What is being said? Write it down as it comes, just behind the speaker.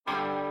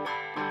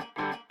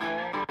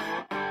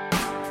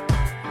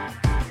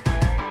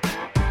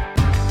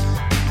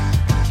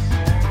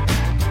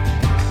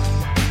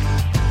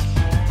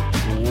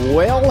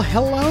Well,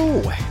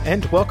 hello,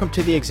 and welcome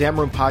to the Exam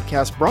Room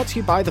Podcast, brought to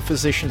you by the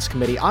Physicians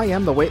Committee. I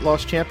am the weight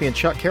loss champion,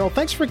 Chuck Carroll.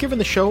 Thanks for giving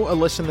the show a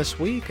listen this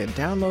week, a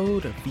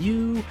download, a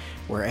view,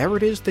 wherever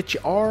it is that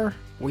you are.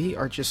 We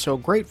are just so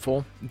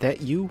grateful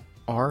that you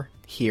are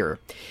here.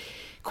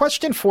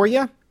 Question for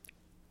you.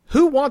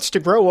 Who wants to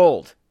grow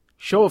old?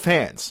 Show of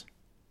hands.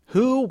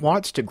 Who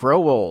wants to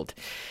grow old?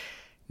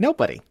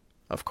 Nobody.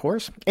 Of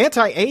course.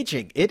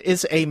 Anti-aging. It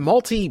is a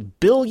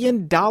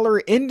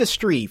multi-billion-dollar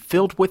industry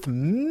filled with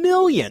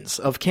millions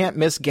of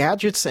can't-miss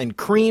gadgets and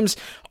creams,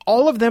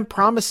 all of them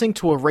promising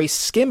to erase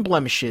skin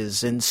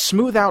blemishes and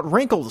smooth out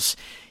wrinkles.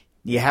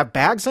 You have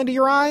bags under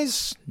your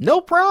eyes? No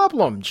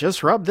problem.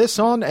 Just rub this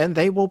on and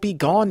they will be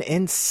gone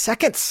in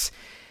seconds.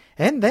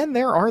 And then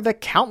there are the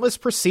countless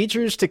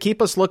procedures to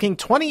keep us looking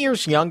 20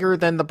 years younger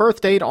than the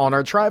birth date on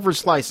our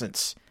driver's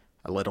license.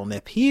 A little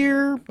nip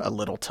here, a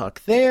little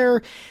tuck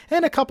there,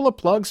 and a couple of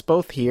plugs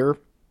both here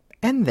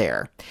and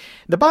there.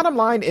 The bottom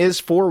line is,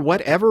 for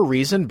whatever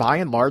reason, by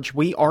and large,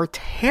 we are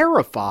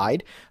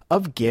terrified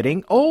of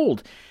getting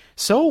old.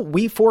 So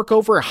we fork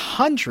over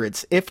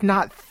hundreds, if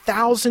not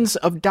thousands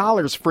of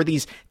dollars for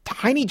these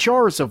tiny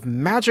jars of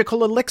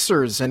magical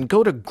elixirs and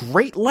go to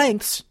great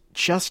lengths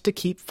just to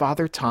keep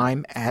Father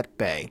Time at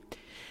bay.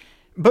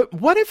 But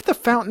what if the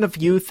fountain of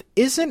youth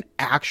isn't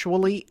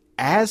actually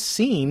as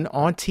seen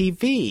on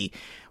TV?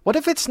 What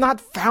if it's not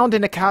found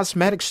in a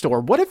cosmetic store?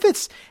 What if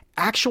it's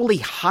actually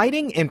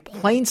hiding in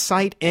plain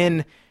sight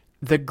in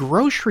the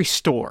grocery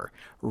store,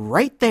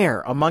 right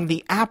there among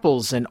the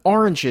apples and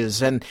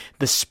oranges and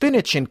the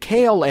spinach and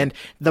kale and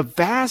the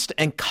vast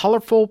and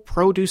colorful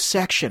produce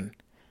section?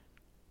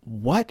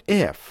 What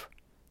if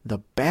the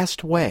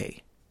best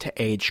way to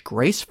age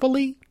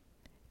gracefully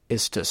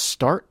is to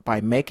start by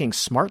making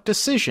smart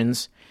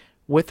decisions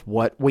with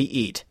what we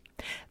eat?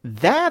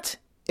 That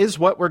is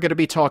what we're going to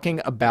be talking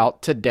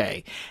about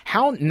today.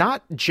 How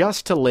not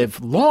just to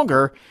live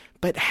longer,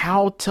 but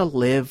how to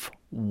live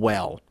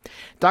well.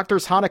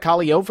 Doctors Hana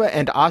Kaliova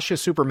and Asha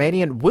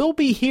Subramanian will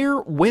be here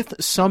with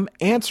some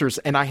answers,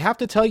 and I have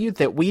to tell you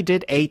that we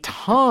did a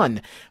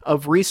ton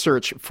of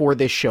research for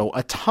this show,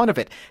 a ton of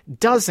it,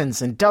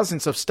 dozens and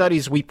dozens of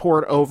studies we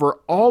poured over,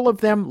 all of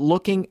them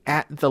looking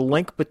at the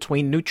link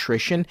between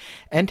nutrition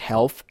and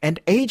health and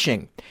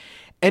aging.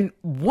 And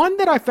one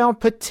that I found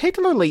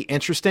particularly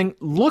interesting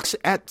looks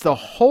at the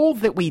hole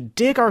that we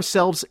dig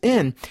ourselves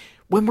in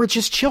when we're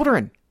just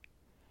children.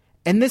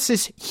 And this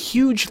is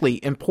hugely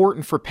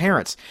important for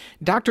parents.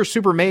 Dr.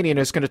 Subramanian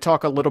is going to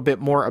talk a little bit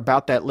more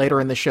about that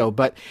later in the show,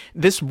 but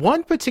this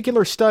one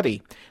particular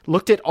study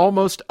looked at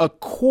almost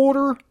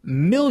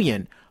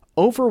 250,000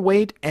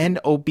 overweight and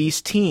obese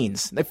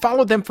teens. They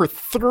followed them for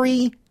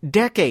 3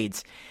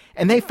 decades,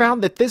 and they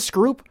found that this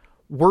group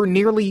were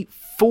nearly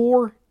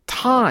 4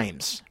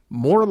 times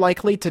more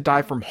likely to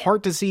die from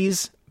heart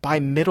disease by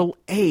middle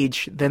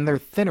age than their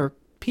thinner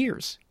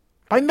peers.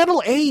 By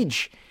middle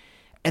age!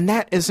 And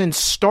that is in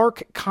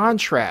stark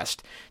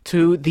contrast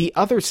to the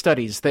other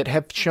studies that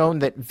have shown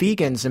that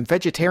vegans and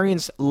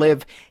vegetarians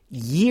live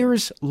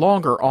years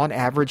longer on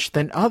average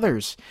than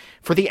others.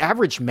 For the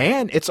average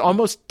man, it's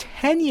almost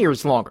 10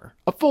 years longer,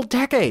 a full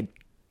decade.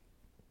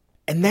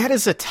 And that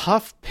is a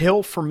tough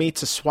pill for me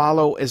to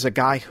swallow as a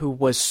guy who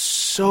was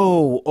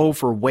so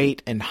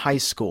overweight in high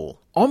school.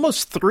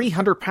 Almost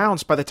 300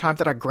 pounds by the time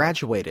that I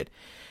graduated.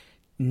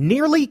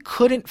 Nearly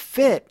couldn't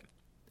fit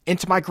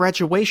into my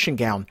graduation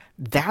gown.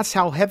 That's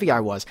how heavy I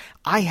was.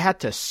 I had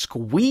to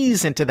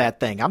squeeze into that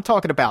thing. I'm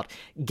talking about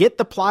get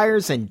the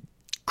pliers and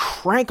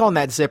crank on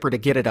that zipper to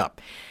get it up.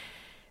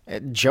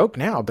 Joke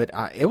now, but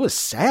it was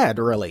sad,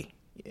 really.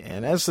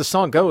 And as the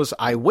song goes,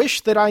 I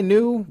wish that I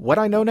knew what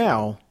I know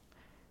now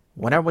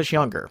when I was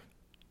younger.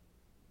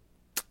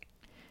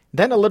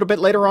 Then a little bit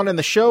later on in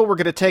the show, we're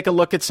going to take a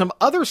look at some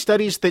other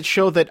studies that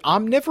show that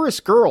omnivorous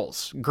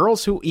girls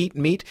who eat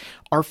meat,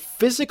 are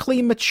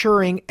physically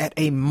maturing at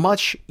a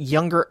much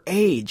younger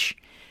age.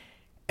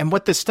 And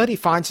what the study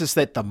finds is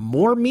that the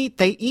more meat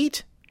they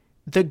eat,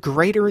 the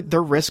greater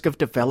the risk of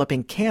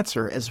developing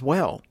cancer as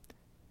well.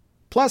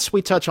 Plus,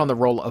 we touch on the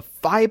role of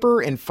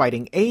fiber in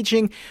fighting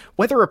aging,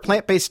 whether a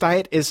plant-based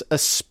diet is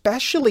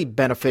especially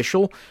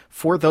beneficial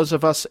for those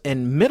of us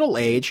in middle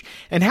age,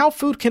 and how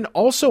food can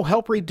also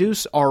help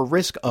reduce our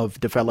risk of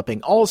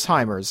developing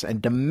Alzheimer's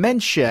and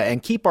dementia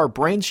and keep our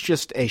brains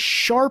just as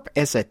sharp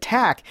as a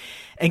tack.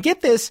 And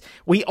get this,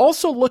 we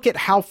also look at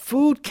how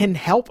food can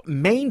help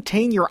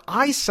maintain your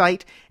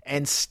eyesight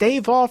and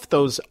stave off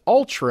those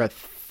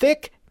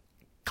ultra-thick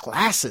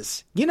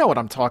glasses. You know what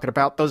I'm talking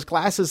about. Those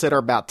glasses that are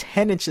about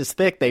 10 inches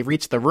thick. They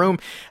reach the room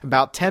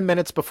about 10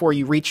 minutes before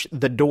you reach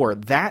the door.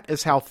 That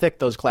is how thick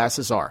those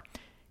glasses are.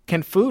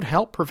 Can food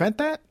help prevent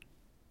that?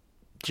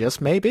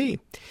 Just maybe.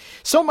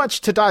 So much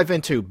to dive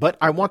into, but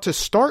I want to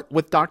start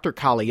with Dr.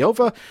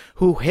 Kaliova,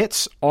 who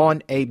hits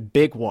on a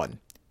big one.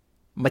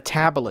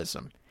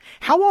 Metabolism.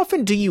 How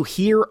often do you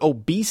hear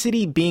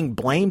obesity being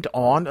blamed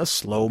on a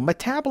slow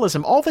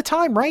metabolism? All the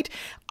time, right?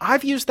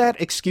 I've used that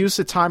excuse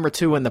a time or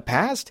two in the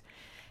past.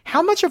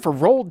 How much of a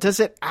role does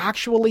it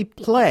actually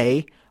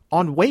play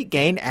on weight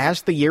gain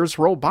as the years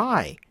roll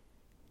by?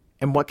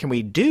 And what can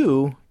we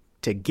do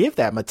to give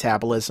that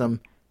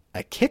metabolism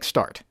a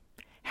kickstart?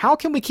 How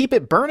can we keep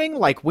it burning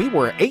like we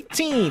were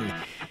 18?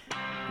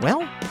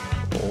 Well,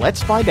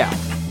 let's find out.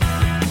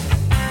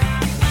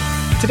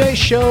 Today's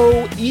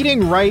show,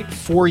 eating right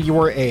for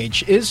your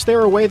age. Is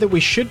there a way that we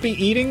should be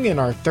eating in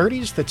our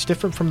 30s that's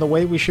different from the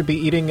way we should be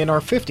eating in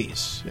our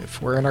 50s?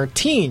 If we're in our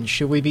teens,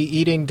 should we be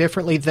eating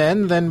differently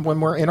then than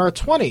when we're in our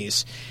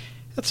 20s?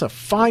 That's a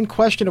fine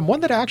question, and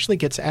one that actually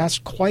gets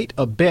asked quite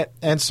a bit.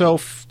 And so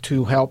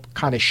to help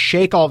kind of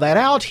shake all that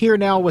out, here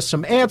now with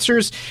some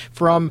answers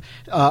from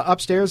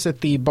upstairs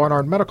at the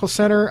Barnard Medical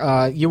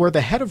Center, you are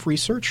the head of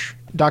research,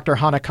 Dr.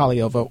 Hanna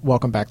Kaliova.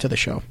 Welcome back to the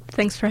show.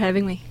 Thanks for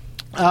having me.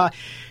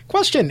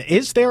 Question,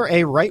 is there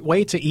a right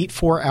way to eat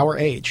for our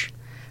age?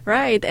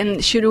 Right,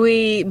 and should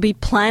we be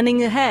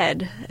planning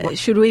ahead?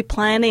 Should we be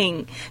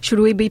planning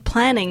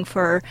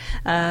for,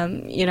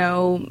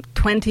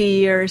 20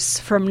 years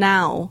from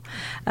now?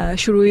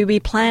 Should we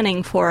be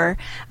planning for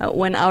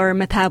when our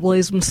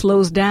metabolism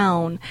slows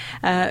down?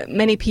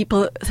 Many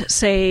people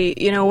say,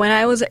 when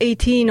I was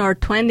 18 or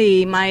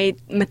 20, my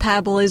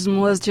metabolism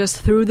was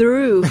just through the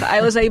roof. I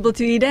was able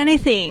to eat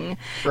anything,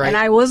 right. And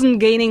I wasn't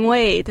gaining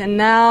weight. And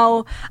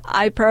now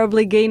I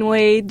probably gain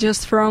weight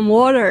just from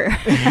water.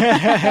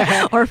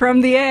 Or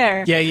from the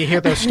air. Yeah, you hear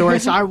those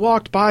stories. I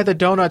walked by the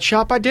donut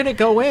shop. I didn't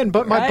go in,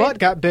 but my butt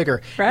got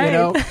bigger. Right.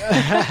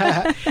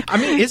 I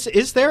mean,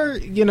 is there,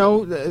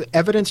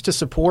 evidence to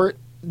support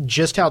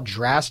just how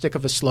drastic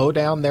of a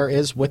slowdown there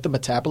is with the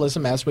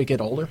metabolism as we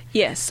get older?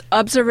 Yes.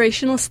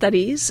 Observational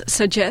studies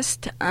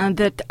suggest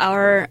that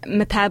our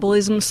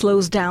metabolism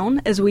slows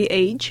down as we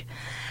age.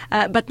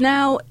 But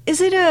now,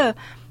 is it a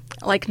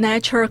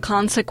natural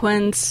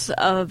consequence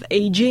of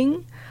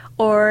aging?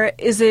 Or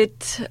is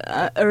it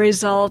a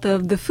result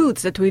of the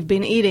foods that we've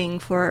been eating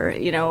for,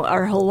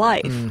 our whole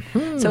life?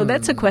 Mm-hmm. So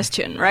that's a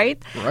question,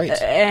 right? Right.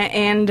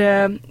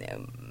 And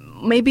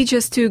maybe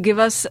just to give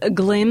us a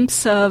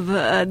glimpse of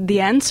the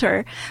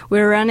answer,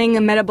 we're running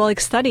a metabolic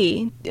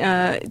study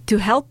to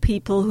help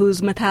people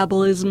whose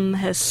metabolism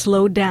has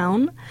slowed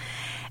down.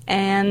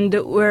 And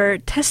we're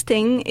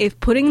testing if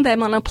putting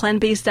them on a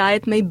plant-based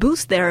diet may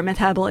boost their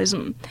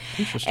metabolism.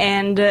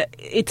 And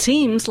it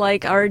seems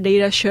like our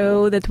data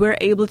show that we're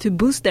able to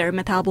boost their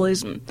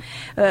metabolism,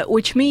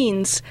 which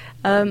means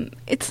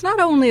it's not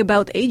only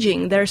about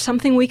aging. There's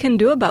something we can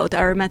do about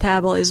our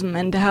metabolism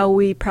and how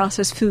we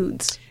process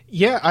foods.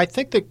 Yeah, I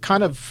think that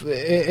kind of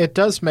it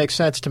does make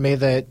sense to me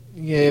that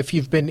if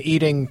you've been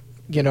eating,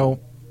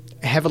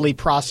 heavily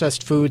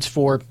processed foods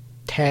for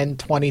 10,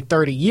 20,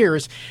 30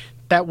 years,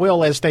 that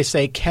will, as they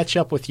say, catch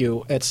up with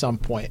you at some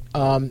point.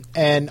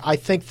 And I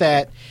think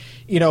that,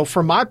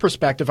 from my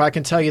perspective, I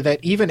can tell you that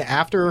even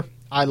after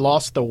I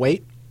lost the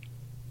weight,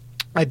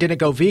 I didn't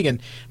go vegan.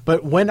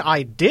 But when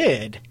I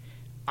did,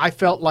 I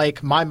felt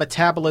like my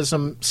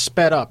metabolism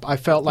sped up. I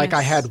felt like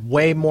I had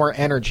way more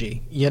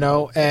energy,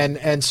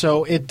 and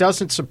so it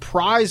doesn't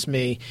surprise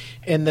me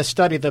in the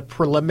study the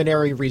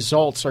preliminary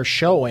results are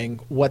showing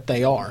what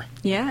they are.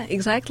 Yeah,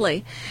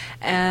 exactly.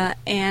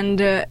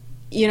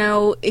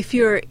 If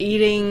you're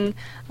eating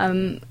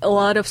a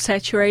lot of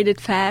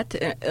saturated fat,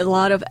 a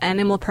lot of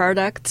animal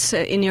products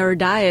in your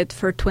diet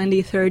for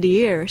 20, 30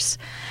 years,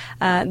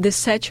 this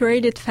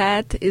saturated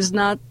fat is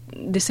not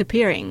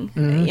disappearing.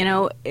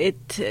 Mm-hmm.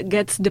 It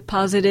gets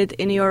deposited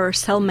in your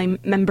cell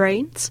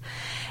membranes,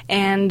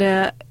 and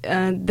that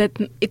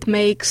it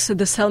makes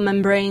the cell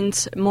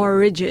membranes more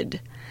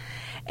rigid.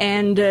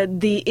 And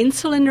the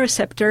insulin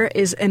receptor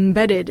is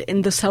embedded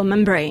in the cell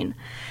membrane.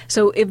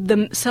 So if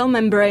the cell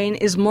membrane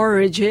is more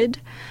rigid,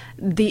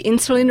 the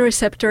insulin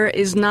receptor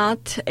is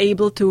not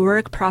able to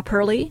work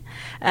properly,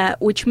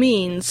 which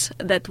means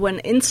that when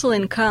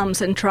insulin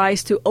comes and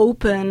tries to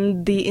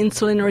open the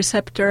insulin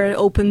receptor,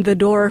 open the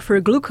door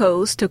for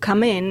glucose to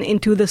come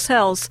into the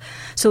cells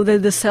so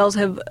that the cells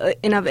have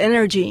enough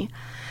energy,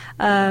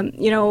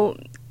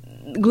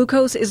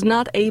 glucose is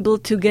not able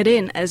to get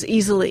in as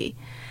easily.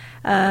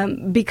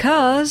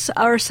 Because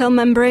our cell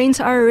membranes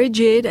are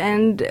rigid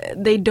and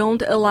they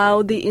don't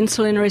allow the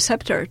insulin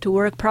receptor to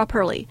work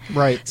properly.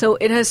 Right. So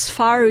it has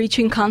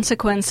far-reaching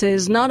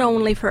consequences not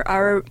only for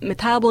our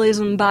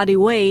metabolism, body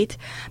weight,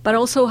 but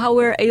also how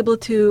we're able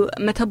to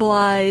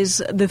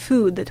metabolize the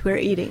food that we're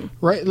eating.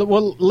 Right.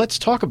 Well, let's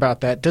talk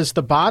about that. Does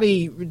the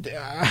body?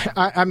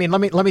 Let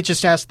me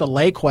just ask the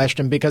lay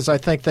question, because I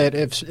think that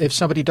if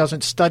somebody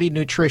doesn't study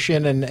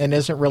nutrition and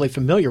isn't really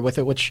familiar with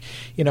it, which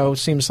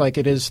seems like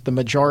it is the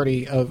majority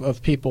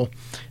of people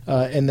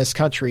in this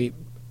country,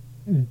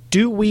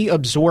 do we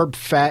absorb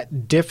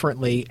fat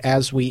differently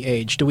as we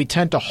age? Do we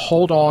tend to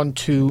hold on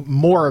to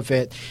more of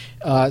it,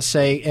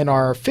 say, in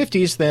our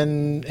 50s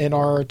than in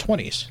our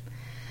 20s?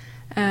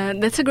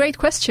 That's a great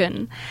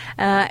question.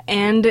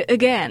 And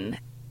again,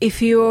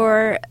 if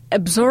your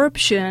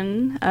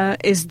absorption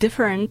is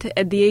different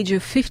at the age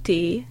of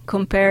 50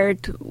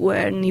 compared to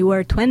when you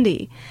were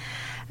 20,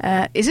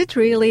 is it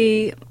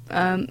really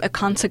a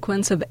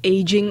consequence of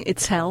aging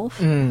itself?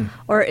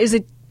 Or is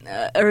it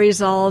a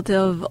result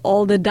of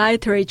all the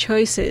dietary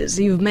choices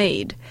you've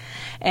made?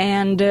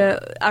 And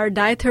our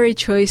dietary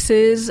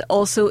choices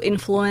also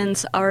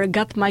influence our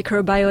gut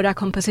microbiota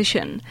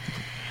composition.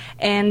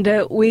 And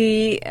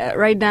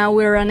right now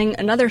we're running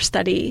another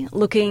study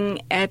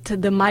looking at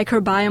the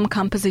microbiome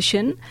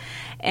composition,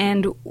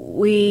 and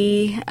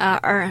we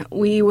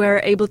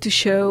were able to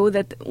show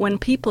that when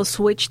people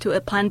switch to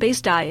a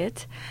plant-based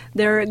diet,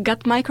 their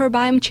gut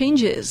microbiome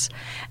changes.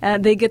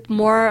 They get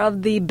more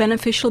of the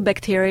beneficial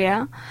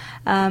bacteria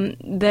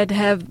that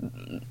have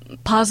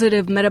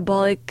positive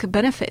metabolic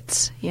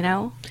benefits,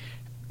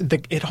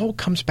 It all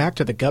comes back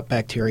to the gut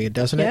bacteria,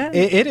 doesn't it? Yeah.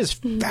 It is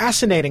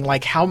fascinating,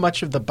 like how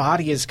much of the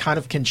body is kind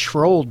of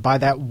controlled by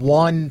that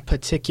one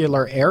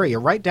particular area,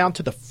 right down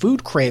to the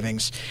food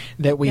cravings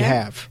that we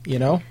have,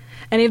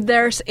 And if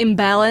there's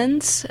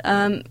imbalance,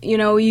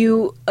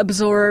 you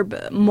absorb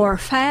more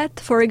fat,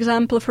 for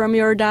example, from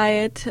your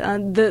diet.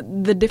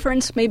 The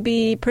difference may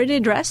be pretty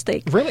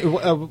drastic. Really,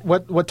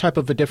 what type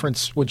of a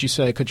difference would you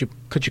say? Could you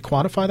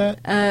quantify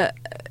that?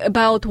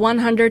 About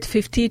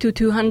 150 to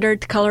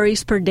 200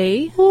 calories per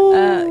day.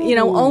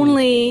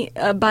 Only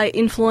by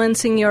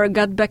influencing your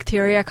gut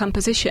bacteria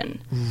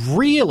composition.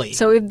 Really?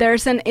 So if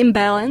there's an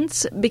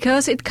imbalance,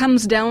 because it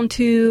comes down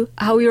to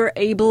how you're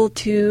able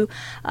to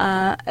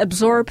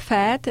absorb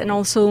fat and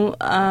also,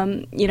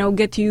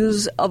 get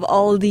use of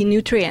all the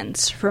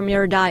nutrients from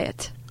your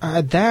diet.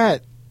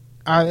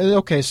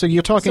 Okay, so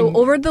you're talking... So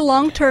over the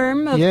long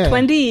term of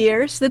 20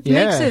 years, that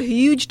makes a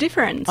huge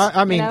difference.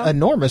 I mean,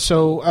 enormous.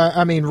 So,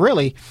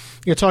 really,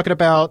 you're talking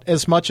about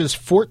as much as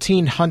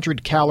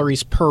 1,400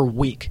 calories per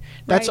week.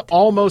 That's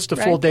almost a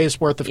full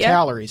day's worth of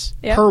calories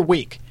per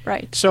week.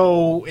 Right.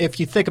 So if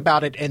you think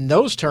about it in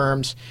those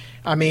terms,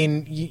 how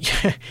many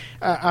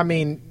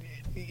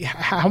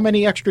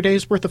extra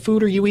days worth of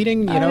food are you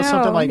eating?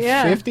 Something like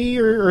 50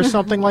 or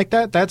something like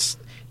that.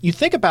 You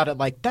think about it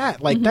like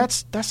that,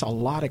 that's a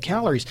lot of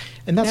calories.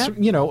 And that's,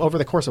 over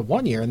the course of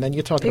 1 year. And then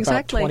you're talking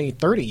about 20,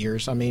 30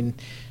 years. I mean,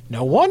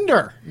 no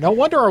wonder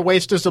our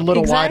waist is a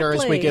little wider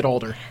as we get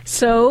older.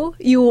 So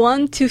you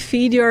want to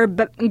feed your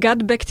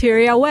gut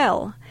bacteria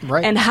well.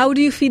 Right. And how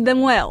do you feed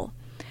them well?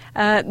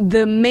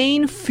 The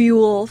main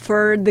fuel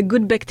for the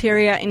good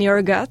bacteria in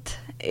your gut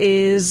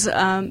is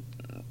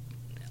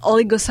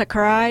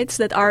oligosaccharides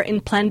that are in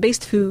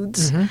plant-based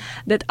foods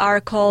that are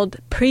called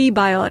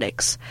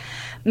prebiotics.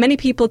 Many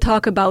people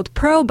talk about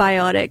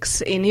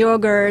probiotics in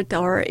yogurt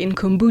or in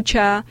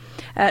kombucha.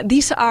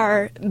 These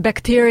are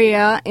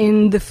bacteria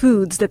in the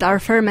foods that are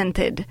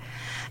fermented.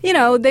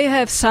 They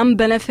have some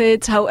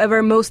benefits.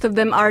 However, most of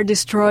them are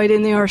destroyed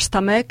in your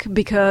stomach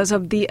because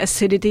of the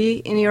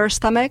acidity in your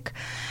stomach.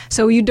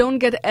 So you don't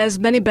get as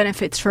many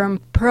benefits from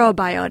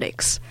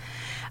probiotics.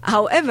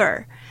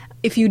 However,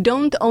 if you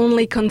don't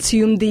only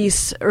consume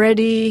these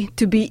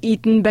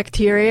ready-to-be-eaten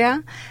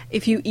bacteria,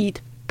 if you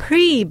eat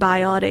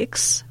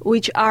prebiotics,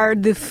 which are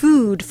the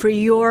food for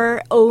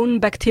your own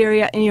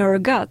bacteria in your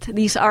gut,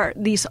 these are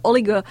these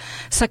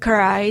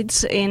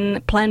oligosaccharides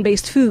in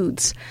plant-based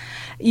foods,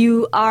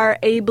 you are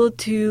able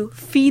to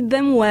feed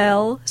them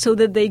well so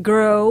that they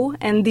grow,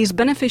 and these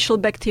beneficial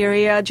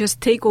bacteria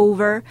just take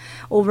over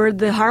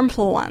the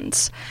harmful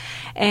ones.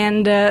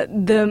 And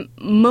the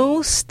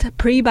most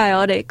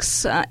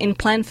prebiotics in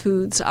plant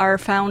foods are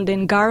found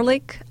in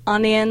garlic,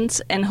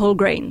 onions, and whole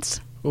grains.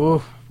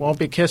 Ooh, won't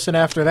be kissing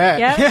after that.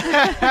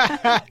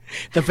 Yeah.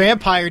 The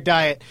vampire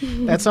diet.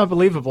 That's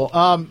unbelievable.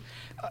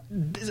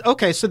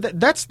 Okay, so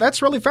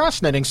that's really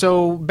fascinating.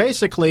 So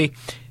basically,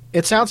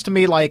 it sounds to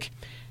me like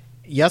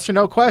yes or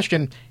no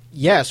question.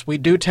 Yes, we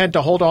do tend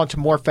to hold on to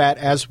more fat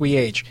as we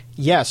age.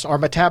 Yes, our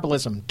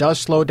metabolism does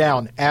slow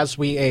down as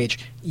we age.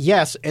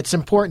 Yes, it's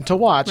important to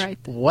watch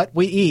what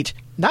we eat,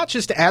 not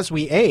just as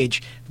we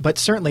age, but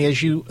certainly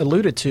as you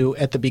alluded to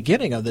at the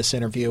beginning of this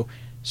interview.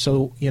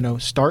 So,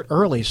 start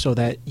early so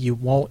that you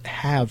won't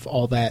have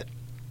all that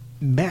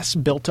mess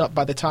built up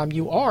by the time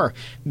you are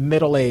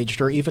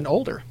middle-aged or even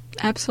older.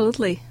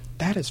 Absolutely.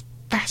 That is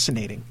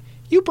fascinating.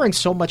 You bring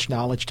so much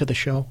knowledge to the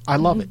show. I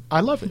love it. I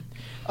love it.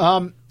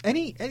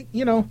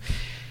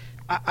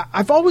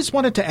 I've always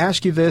wanted to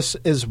ask you this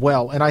as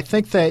well, and I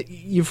think that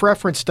you've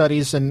referenced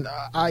studies, and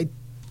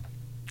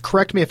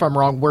correct me if I'm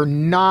wrong, we're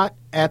not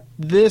at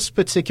this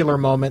particular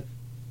moment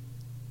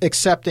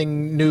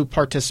accepting new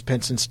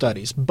participants in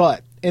studies,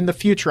 but in the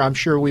future, I'm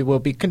sure we will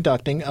be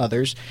conducting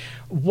others.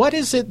 What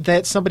is it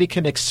that somebody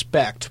can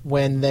expect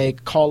when they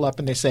call up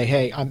and they say,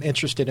 hey, I'm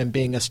interested in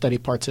being a study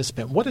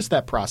participant? What is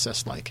that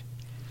process like?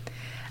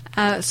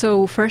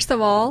 So first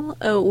of all,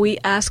 we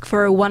ask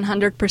for a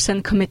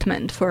 100%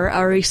 commitment for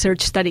our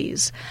research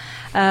studies.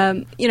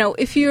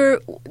 If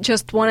you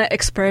just want to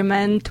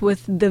experiment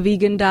with the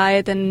vegan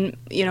diet and,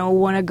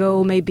 want to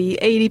go maybe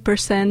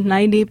 80%,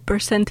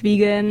 90%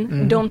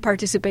 vegan, don't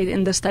participate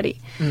in the study.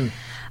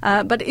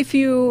 But if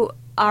you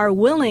are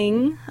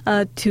willing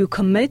to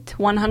commit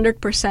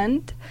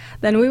 100%,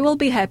 then we will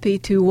be happy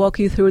to walk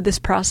you through this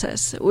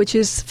process, which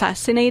is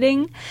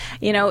fascinating.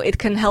 It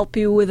can help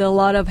you with a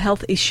lot of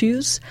health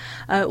issues.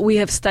 We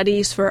have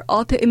studies for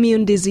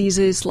autoimmune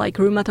diseases like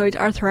rheumatoid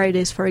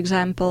arthritis, for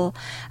example.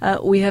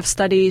 We have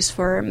studies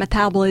for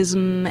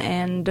metabolism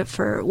and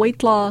for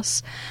weight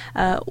loss.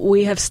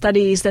 We have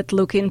studies that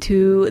look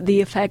into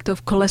the effect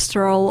of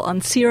cholesterol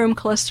on serum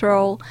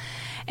cholesterol.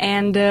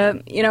 And,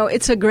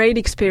 it's a great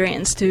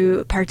experience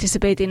to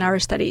participate in our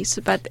studies.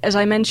 But as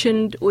I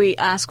mentioned, we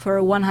ask for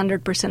a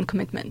 100%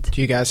 commitment.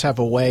 Do you guys have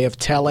a way of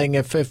telling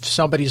if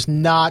somebody's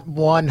not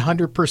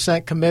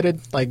 100%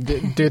 committed?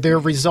 Like, do their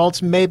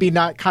results maybe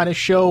not kind of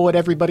show what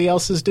everybody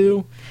else's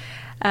do?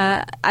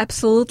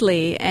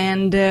 Absolutely.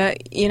 And,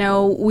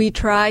 we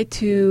try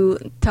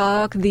to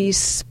talk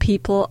these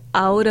people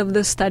out of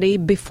the study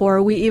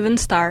before we even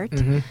start.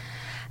 Mm-hmm.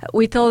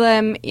 We tell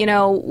them,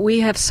 we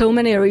have so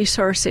many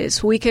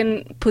resources. We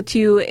can put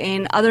you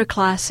in other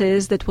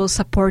classes that will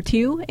support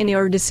you in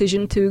your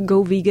decision to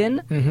go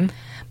vegan. Mm-hmm.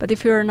 But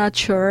if you're not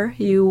sure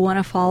you want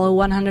to follow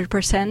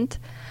 100%,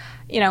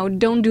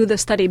 don't do the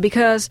study,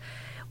 because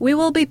we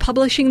will be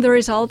publishing the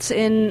results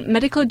in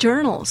medical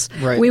journals.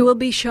 Right. We will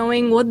be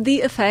showing what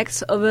the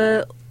effects of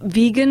a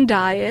vegan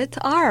diet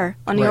are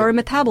on your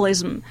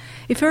metabolism.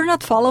 If you're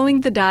not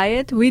following the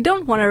diet, we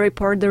don't want to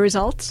report the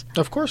results.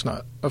 Of course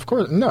not. Of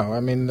course, no. I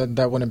mean,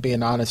 that wouldn't be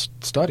an honest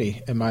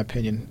study, in my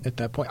opinion, at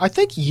that point. I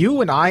think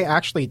you and I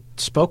actually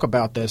spoke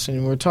about this,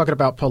 and we were talking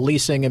about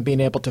policing and being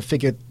able to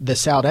figure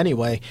this out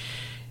anyway.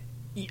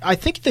 I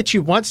think that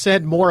you once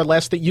said more or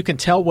less that you can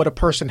tell what a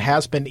person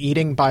has been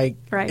eating by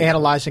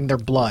analyzing their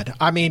blood.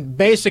 I mean,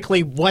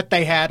 basically what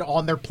they had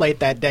on their plate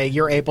that day,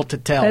 you're able to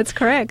tell. That's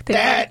correct.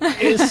 Yeah.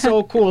 That is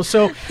so cool.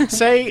 So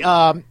say,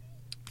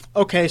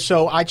 okay,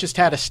 so I just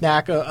had a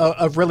snack,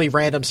 a really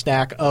random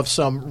snack of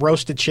some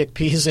roasted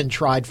chickpeas and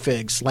dried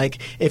figs. Like,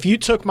 if you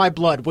took my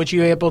blood, would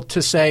you be able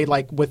to say,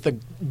 like, with a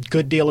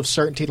good deal of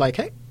certainty, like,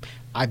 hey,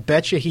 I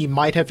bet you he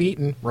might have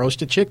eaten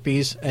roasted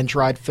chickpeas and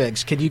dried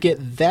figs. Can you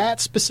get that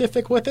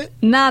specific with it?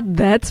 Not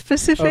that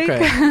specific.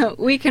 Okay.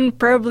 We can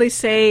probably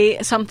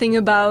say something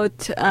about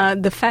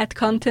the fat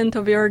content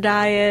of your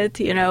diet,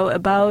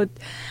 about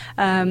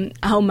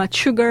how much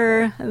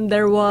sugar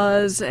there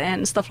was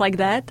and stuff like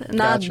that.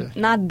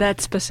 Not that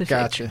specific.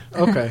 Gotcha.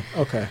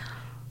 Okay.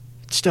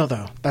 Still,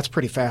 though, that's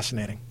pretty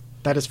fascinating.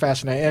 That is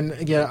fascinating.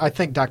 And, I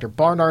think Dr.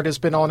 Barnard has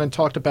been on and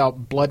talked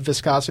about blood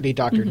viscosity.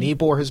 Dr.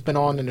 Niebuhr has been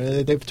on,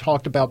 and they've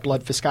talked about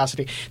blood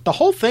viscosity. The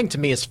whole thing, to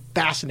me, is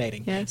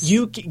fascinating. Yes.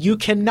 You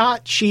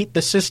cannot cheat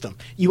the system.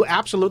 You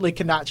absolutely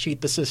cannot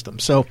cheat the system.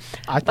 So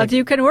I think, but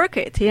you can work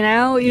it,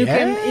 You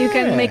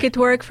can make it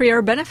work for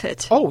your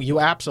benefit. Oh, you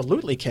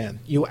absolutely can.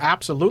 You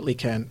absolutely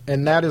can.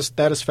 And that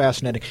is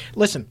fascinating.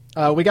 Listen,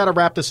 we got to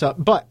wrap this up,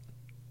 but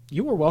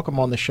you are welcome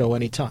on the show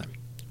anytime.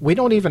 We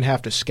don't even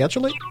have to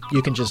schedule it.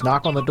 You can just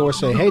knock on the door,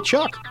 say, hey,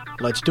 Chuck,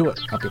 let's do it.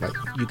 I'll be like,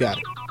 you got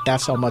it.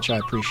 That's how much I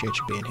appreciate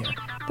you being here.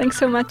 Thanks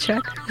so much,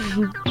 Chuck.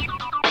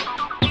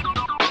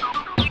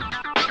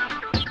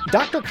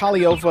 Dr.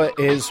 Kaliova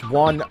is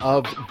one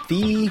of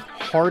the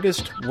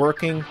hardest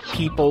working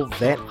people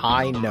that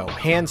I know,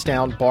 hands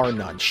down, bar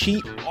none.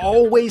 She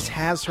always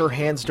has her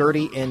hands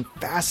dirty in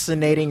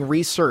fascinating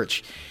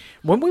research.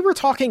 When we were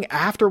talking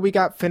after we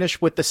got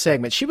finished with the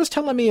segment, she was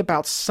telling me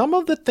about some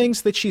of the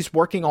things that she's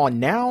working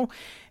on now,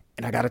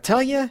 and I gotta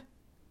tell you,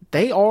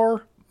 they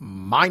are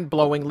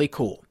mind-blowingly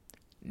cool.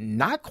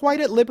 Not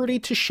quite at liberty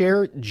to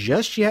share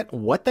just yet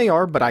what they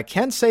are, but I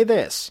can say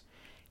this.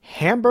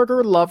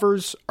 Hamburger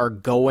lovers are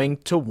going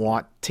to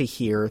want to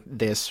hear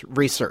this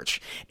research.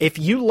 If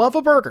you love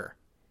a burger,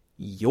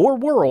 your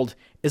world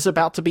is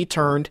about to be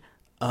turned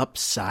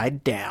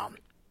upside down.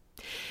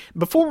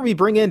 Before we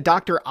bring in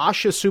Dr.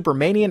 Asha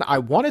Subramanian, I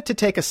wanted to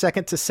take a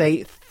second to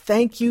say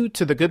thank you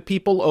to the good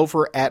people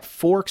over at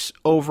Forks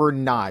Over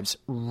Knives.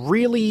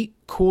 Really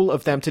cool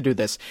of them to do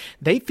this.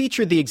 They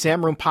feature the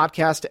Exam Room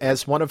podcast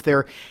as one of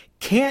their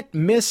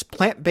can't-miss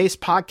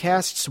plant-based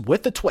podcasts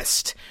with a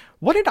twist.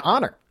 What an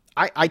honor.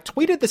 I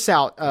tweeted this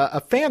out.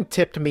 A fan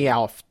tipped me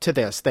off to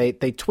this. They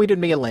tweeted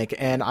me a link,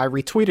 and I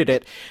retweeted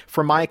it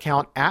from my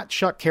account at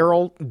Chuck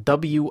Carroll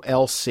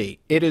WLC.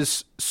 It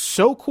is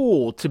so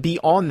cool to be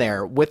on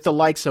there with the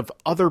likes of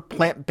other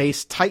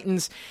plant-based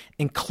titans,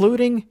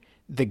 including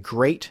the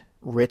great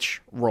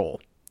Rich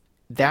Roll.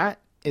 That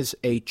is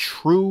a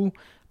true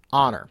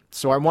honor.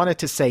 So I wanted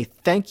to say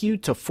thank you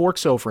to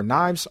Forks Over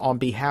Knives on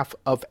behalf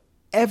of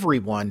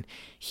everyone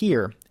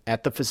here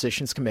at the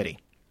Physicians Committee.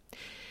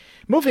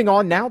 Moving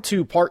on now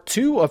to part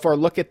 2 of our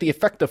look at the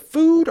effect of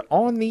food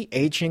on the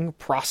aging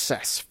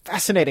process.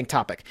 Fascinating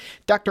topic.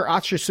 Dr.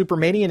 Asha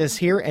Subramanian is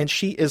here, and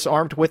she is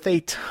armed with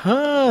a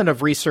ton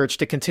of research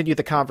to continue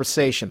the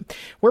conversation.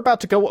 We're about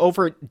to go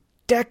over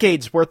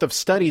decades worth of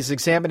studies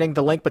examining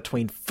the link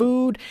between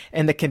food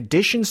and the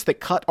conditions that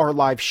cut our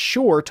lives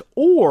short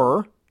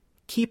or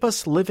keep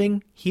us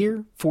living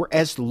here for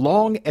as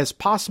long as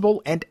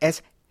possible and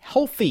as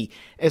healthy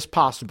as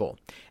possible.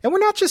 And we're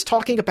not just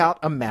talking about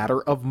a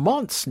matter of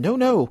months.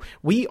 No.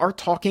 We are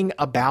talking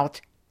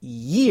about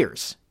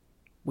years.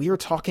 We are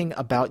talking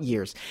about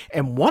years.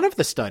 And one of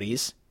the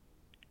studies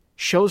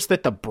shows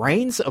that the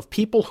brains of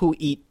people who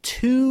eat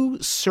 2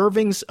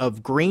 servings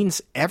of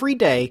greens every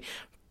day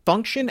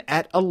function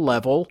at a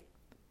level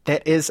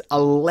that is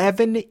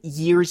 11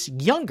 years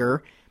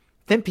younger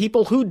than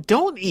people who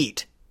don't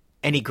eat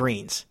any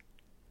greens.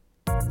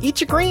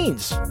 Eat your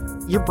greens.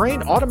 Your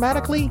brain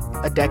automatically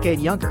a decade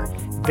younger.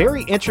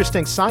 Very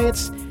interesting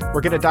science.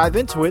 We're going to dive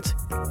into it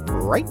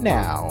right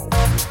now.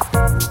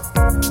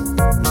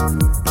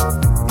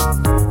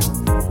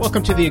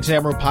 Welcome to the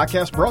Exam Room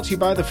Podcast, brought to you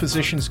by the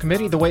Physicians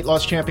Committee. The weight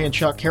loss champion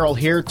Chuck Carroll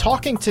here,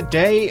 talking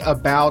today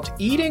about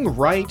eating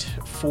right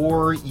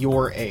for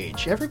your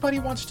age. Everybody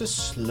wants to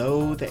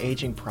slow the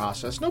aging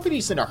process.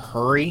 Nobody's in a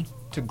hurry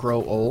to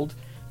grow old.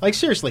 Like,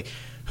 seriously,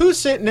 who's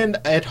sitting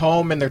at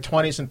home in their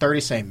 20s and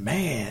 30s saying,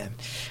 man,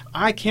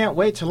 I can't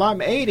wait till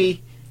I'm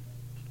 80?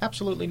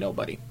 Absolutely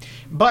nobody.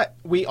 But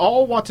we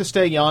all want to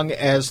stay young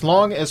as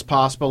long as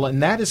possible,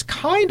 and that is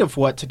kind of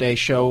what today's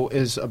show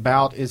is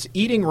about, is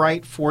eating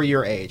right for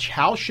your age.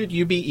 How should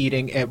you be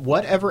eating at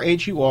whatever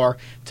age you are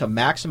to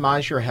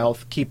maximize your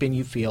health, keeping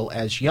you feel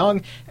as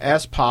young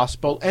as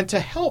possible? And to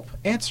help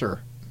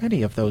answer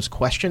many of those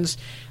questions,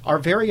 our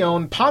very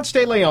own Ponce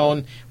de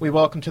Leon, we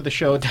welcome to the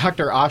show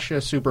Dr.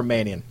 Asha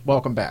Subramanian.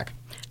 Welcome back.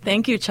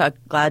 Thank you, Chuck.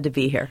 Glad to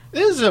be here.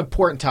 This is an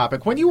important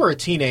topic. When you were a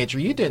teenager,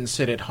 you didn't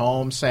sit at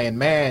home saying,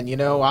 man, you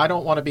know, I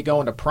don't want to be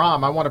going to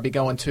prom. I want to be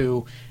going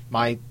to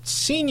my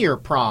senior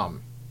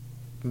prom.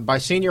 By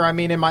senior, I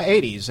mean in my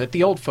 80s at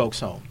the old folks'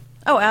 home.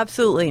 Oh,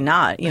 absolutely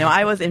not. You know,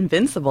 I was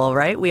invincible,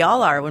 right? We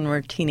all are when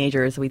we're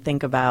teenagers. We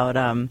think about,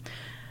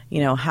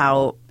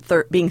 how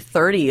being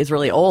 30 is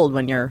really old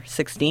when you're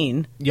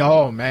 16.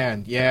 Oh,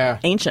 man, yeah.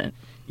 Ancient.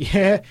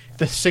 Yeah,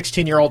 the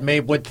 16-year-old me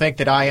would think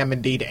that I am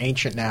indeed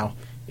ancient now.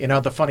 You know,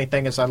 the funny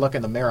thing is I look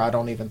in the mirror, I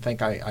don't even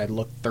think I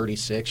look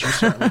 36. You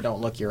certainly don't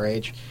look your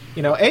age.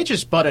 You know, age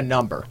is but a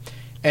number,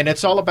 and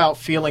it's all about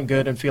feeling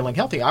good and feeling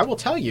healthy. I will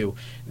tell you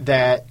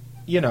that,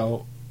 you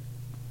know,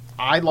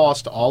 I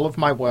lost all of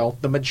my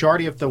the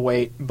majority of the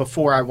weight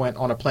before I went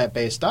on a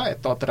plant-based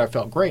diet, thought that I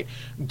felt great.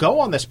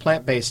 Go on this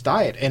plant-based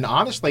diet, and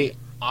honestly,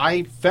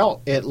 I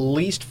felt at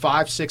least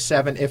 5, 6,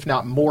 7, if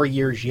not more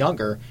years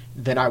younger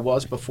than I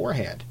was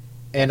beforehand.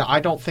 And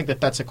I don't think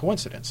that that's a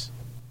coincidence.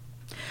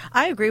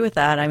 I agree with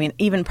that. I mean,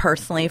 even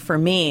personally for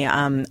me,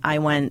 I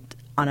went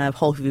on a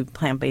whole food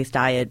plant-based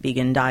diet,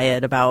 vegan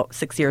diet about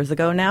 6 years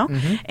ago now.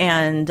 Mm-hmm.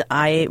 And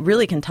I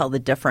really can tell the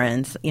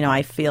difference. You know,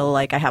 I feel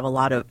like I have a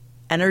lot of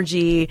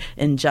energy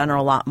in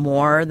general, a lot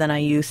more than I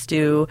used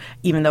to,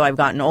 even though I've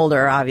gotten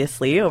older,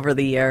 obviously, over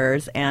the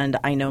years. And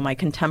I know my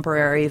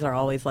contemporaries are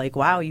always like,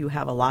 wow, you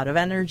have a lot of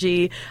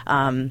energy.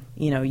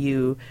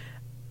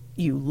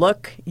 You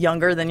look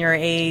younger than your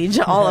age,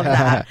 all of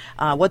that.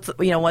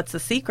 What's the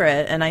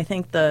secret? And I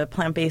think the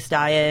plant-based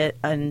diet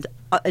and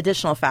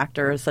additional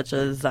factors such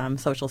as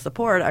social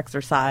support,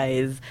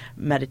 exercise,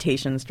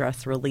 meditation,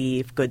 stress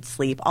relief, good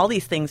sleep, all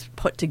these things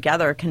put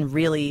together can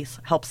really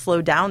help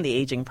slow down the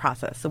aging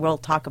process. So we'll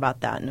talk about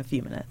that in a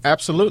few minutes.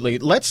 Absolutely.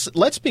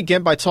 Let's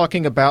begin by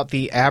talking about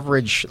the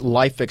average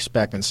life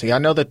expectancy. I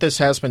know that this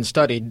has been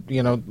studied,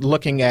 you know,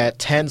 looking at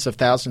tens of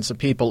thousands of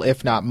people,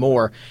 if not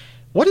more.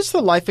 What is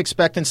the life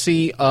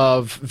expectancy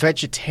of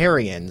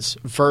vegetarians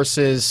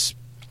versus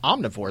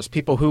omnivores,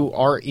 people who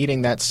are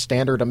eating that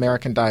standard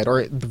American diet,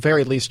 or at the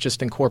very least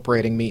just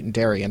incorporating meat and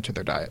dairy into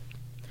their diet?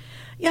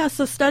 Yeah,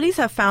 so studies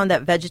have found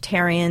that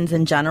vegetarians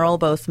in general,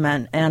 both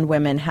men and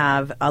women,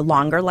 have a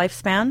longer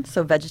lifespan.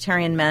 So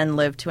vegetarian men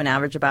live to an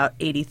average about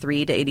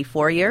 83 to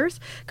 84 years,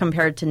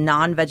 compared to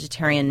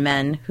non-vegetarian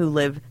men who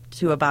live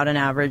to about an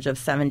average of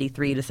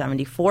 73 to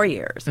 74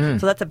 years. So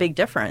that's a big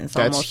difference,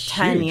 that's almost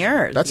 10 huge.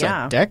 Years. That's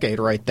a decade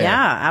right there.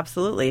 Yeah,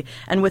 absolutely.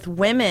 And with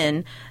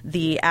women,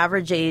 the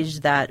average age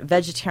that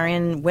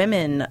vegetarian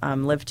women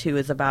live to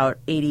is about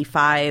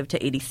 85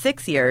 to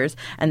 86 years,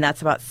 and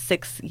that's about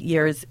 6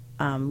 years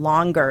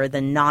longer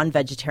than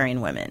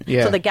non-vegetarian women.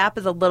 Yeah. So the gap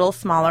is a little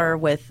smaller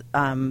with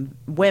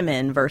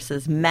women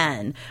versus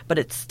men, but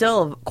it's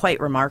still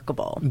quite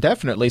remarkable.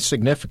 Definitely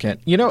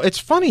significant. You know, it's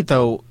funny,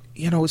 though,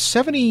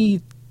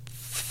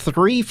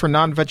 73 for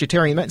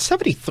non-vegetarian men,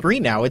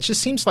 73 now. It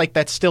just seems like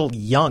that's still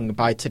young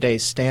by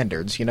today's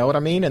standards. You know what I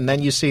mean? And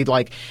then you see,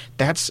 like,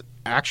 that's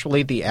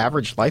actually the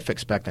average life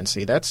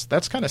expectancy. That's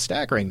kind of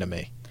staggering to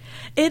me.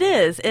 It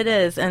is.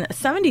 And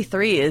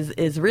 73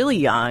 is really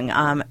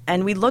young.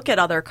 And we look at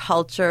other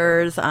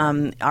cultures.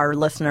 Our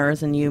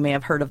listeners and you may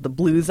have heard of the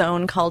Blue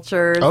Zone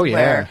cultures. Oh, yeah.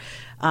 Where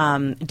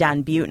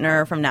Dan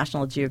Buettner from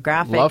National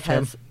Geographic Love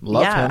him.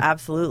 Yeah,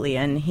 absolutely.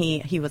 And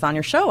he was on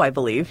your show, I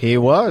believe. He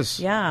was.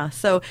 Yeah.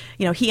 So,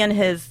 he and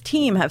his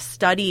team have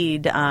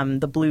studied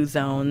the Blue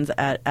Zones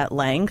at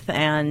length.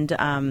 And,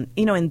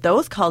 in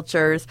those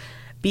cultures,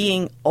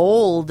 being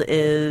old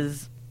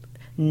is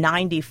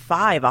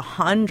 95,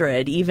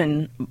 100,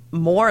 even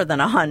more than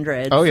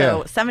 100. Oh, yeah.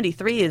 So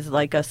 73 is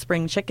like a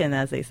spring chicken,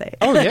 as they say.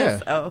 Oh, yeah.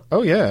 So.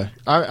 Oh, yeah.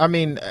 I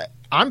mean,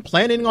 I'm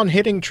planning on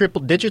hitting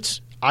triple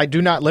digits. I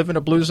do not live in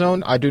a blue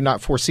zone. I do not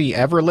foresee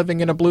ever living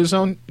in a blue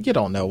zone. You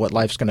don't know what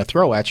life's going to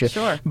throw at you.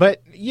 Sure.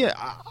 But yeah,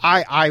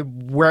 I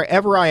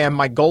wherever I am,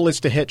 my goal is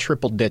to hit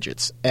triple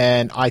digits,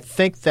 and I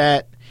think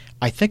that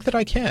I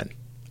can.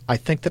 I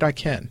think that I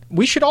can.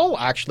 We should all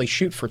actually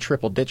shoot for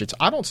triple digits.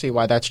 I don't see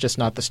why that's just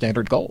not the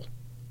standard goal.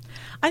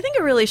 I think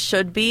it really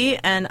should be,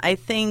 and I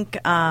think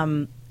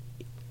I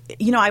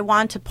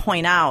want to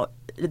point out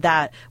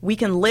that we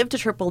can live to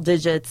triple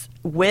digits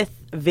with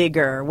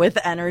vigor, with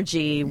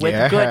energy,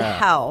 with good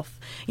health.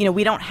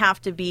 We don't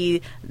have to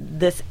be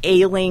this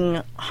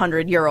ailing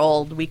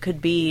 100-year-old. We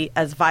could be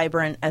as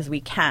vibrant as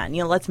we can.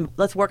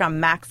 Let's work on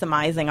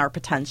maximizing our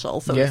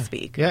potential, so to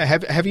speak. Yeah.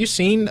 Have you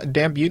seen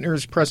Dan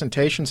Buettner's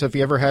presentations? Have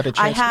you ever had a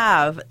chance? I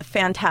have.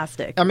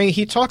 Fantastic. I mean,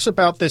 he talks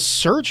about this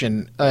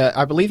surgeon,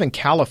 I believe in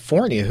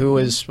California, who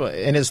is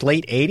in his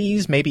late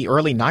 80s, maybe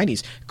early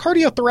 90s,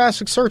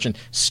 cardiothoracic surgeon,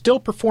 still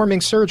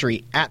performing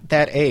surgery at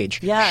that age.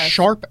 Yes.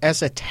 Sharp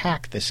as a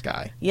tack, this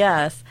guy.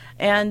 Yes.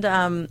 And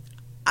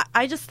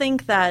I just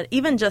think that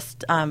even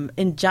just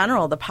in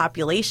general, the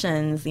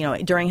populations,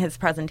 during his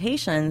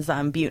presentations,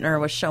 Buettner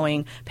was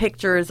showing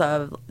pictures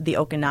of the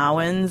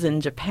Okinawans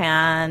in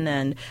Japan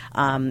and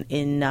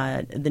in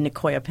the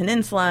Nicoya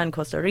Peninsula in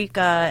Costa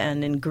Rica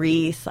and in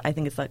Greece. I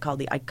think it's called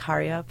the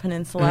Ikaria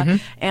Peninsula. Mm-hmm.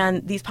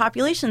 And these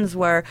populations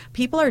where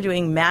people are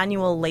doing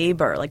manual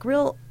labor, like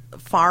real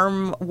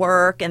farm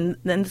work and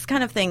then this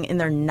kind of thing in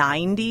their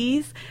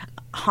 90s.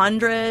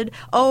 100.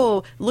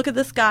 Oh, look at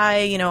this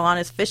guy, on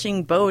his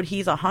fishing boat.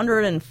 He's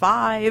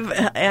 105.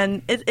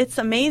 And it's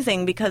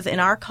amazing because in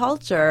our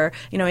culture,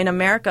 in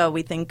America,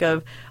 we think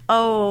of,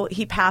 oh,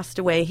 he passed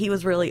away. He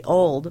was really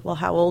old. Well,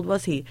 how old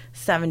was he?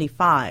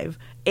 75,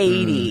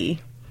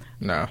 80.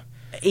 No.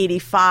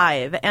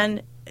 85.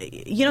 And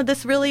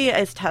this really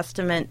is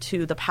testament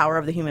to the power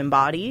of the human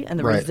body and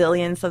the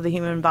resilience of the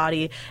human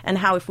body and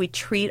how if we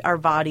treat our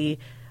body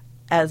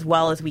as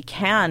well as we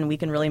can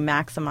really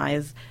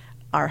maximize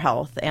our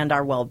health and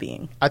our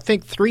well-being. I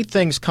think three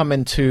things come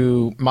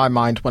into my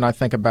mind when I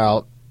think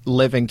about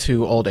living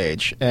to old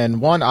age. And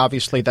one,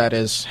 obviously, that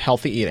is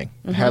healthy eating.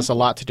 Mm-hmm. It has a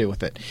lot to do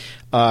with it.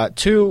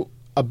 Two,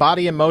 a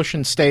body in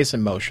motion stays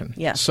in motion.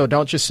 Yeah. So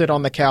don't just sit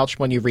on the couch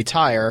when you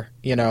retire,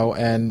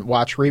 and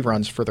watch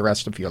reruns for the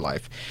rest of your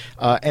life.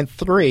 And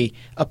three,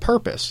 a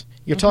purpose.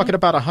 You're talking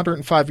about a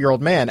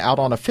 105-year-old man out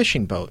on a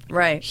fishing boat.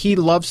 Right. He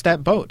loves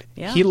that boat.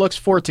 Yeah. He looks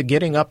forward to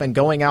getting up and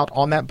going out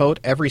on that boat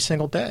every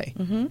single day.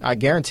 Mm-hmm. I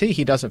guarantee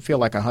he doesn't feel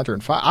like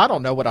 105. I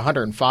don't know what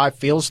 105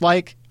 feels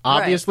like,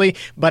 obviously,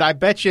 but I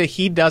bet you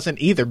he doesn't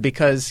either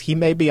because he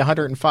may be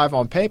 105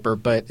 on paper,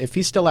 but if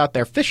he's still out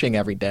there fishing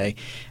every day,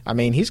 I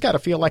mean, he's got to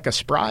feel like a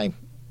spry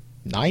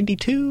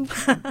 92,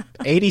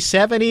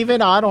 87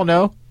 even. I don't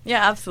know.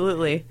 Yeah,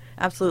 absolutely.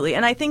 Absolutely.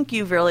 And I think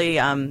you've really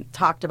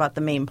talked about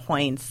the main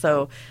points.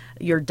 So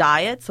your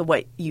diet, so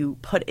what you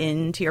put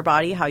into your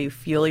body, how you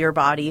fuel your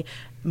body,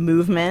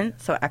 movement,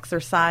 so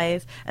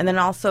exercise, and then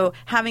also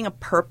having a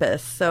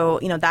purpose. So,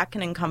 that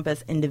can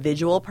encompass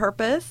individual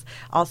purpose,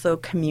 also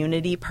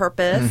community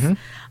purpose,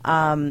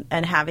 and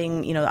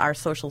having, our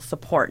social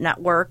support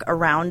network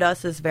around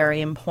us is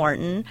very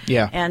important.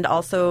 Yeah. And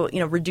also,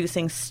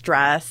 reducing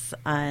stress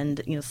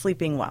and,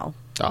 sleeping well.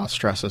 Oh,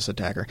 stress is a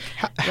dagger.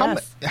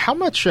 How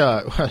much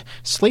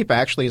sleep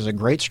actually is a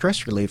great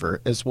stress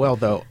reliever as well,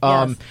 though.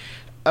 Yes.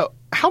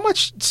 How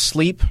much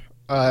sleep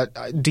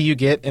do you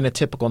get in a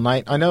typical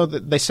night? I know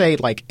that they say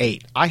like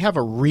 8. I have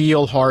a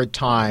real hard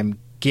time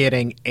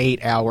getting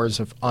 8 hours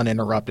of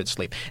uninterrupted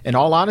sleep. In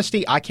all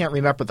honesty, I can't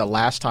remember the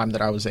last time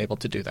that I was able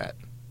to do that.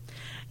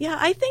 Yeah,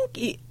 I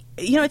think,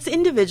 it's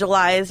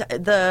individualized.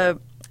 The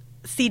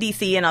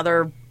CDC and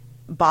other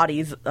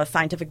bodies,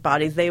 scientific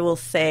bodies, they will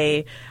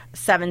say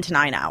 7 to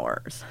 9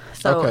 hours.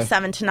 So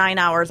 7 to 9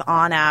 hours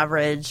on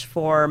average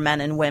for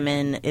men and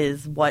women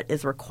is what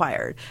is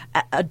required.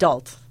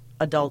 Adult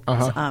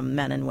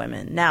men and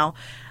women. Now,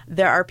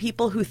 there are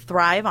people who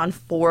thrive on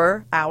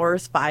 4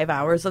 hours, 5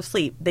 hours of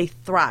sleep. They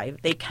thrive.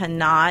 They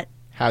cannot.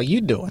 How you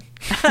doing?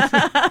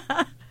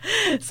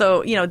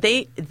 So,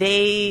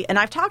 they and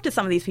I've talked to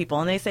some of these people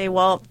and they say,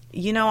 well,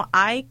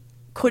 I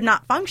could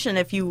not function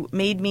if you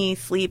made me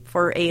sleep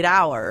for 8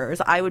 hours.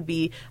 I would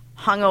be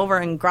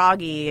hungover and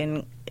groggy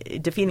and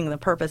defeating the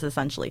purpose,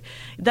 essentially.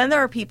 Then there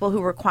are people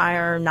who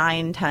require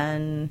 9,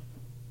 10,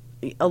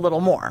 a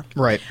little more.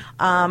 Right.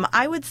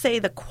 I would say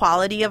the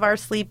quality of our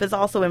sleep is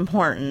also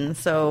important.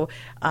 So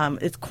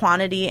it's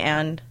quantity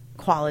and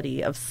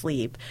quality of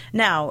sleep.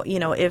 Now,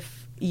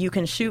 if you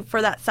can shoot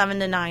for that 7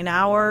 to 9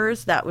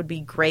 hours, that would be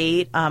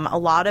great. A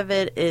lot of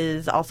it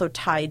is also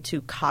tied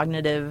to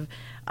cognitive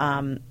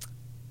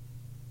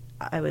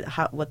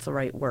what's the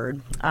right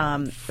word?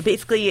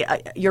 Basically,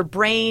 your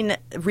brain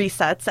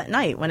resets at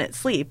night when it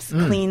sleeps,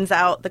 cleans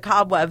out the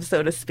cobwebs,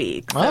 so to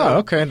speak. So,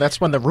 okay. That's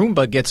when the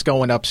Roomba gets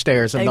going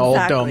upstairs in the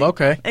old dome.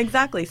 Okay.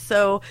 Exactly.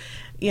 So,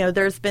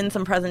 there's been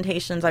some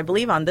presentations, I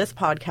believe, on this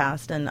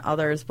podcast and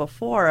others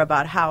before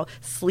about how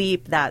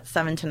sleep, that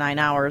 7 to 9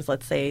 hours,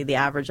 let's say the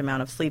average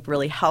amount of sleep,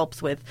 really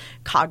helps with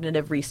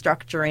cognitive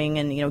restructuring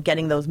and,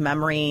 getting those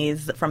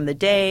memories from the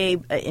day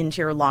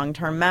into your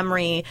long-term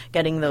memory,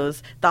 getting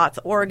those thoughts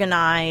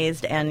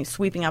organized and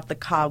sweeping up the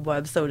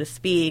cobwebs, so to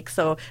speak.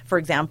 So, for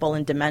example,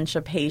 in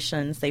dementia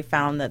patients, they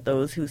found that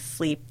those who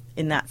sleep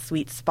in that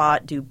sweet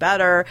spot do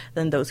better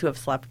than those who have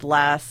slept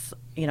less,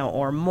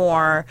 or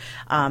more.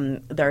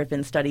 There have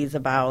been studies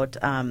about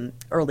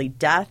early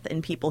death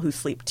in people who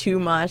sleep too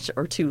much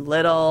or too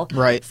little.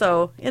 Right.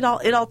 So it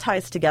all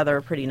ties together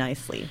pretty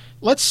nicely.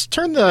 Let's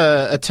turn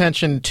the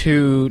attention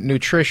to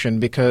nutrition,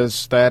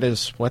 because that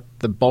is what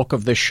the bulk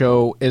of the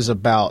show is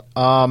about.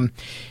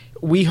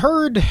 We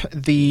heard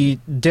the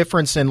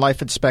difference in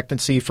life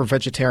expectancy for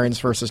vegetarians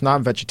versus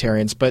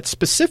non-vegetarians, but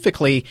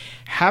specifically,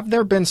 have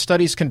there been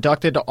studies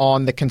conducted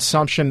on the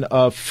consumption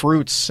of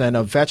fruits and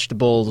of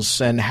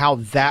vegetables and how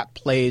that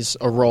plays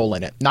a role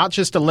in it? Not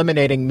just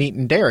eliminating meat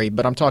and dairy,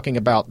 but I'm talking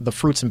about the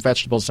fruits and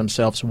vegetables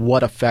themselves,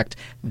 what effect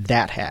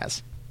that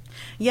has.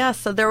 Yes,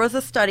 so there was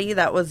a study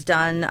that was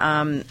done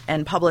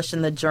and published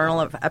in the Journal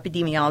of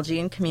Epidemiology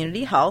and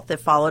Community Health. It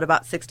followed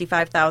about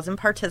 65,000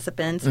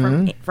 participants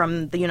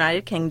from the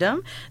United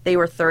Kingdom. They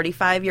were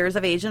 35 years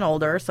of age and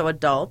older, so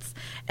adults,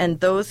 and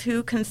those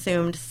who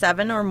consumed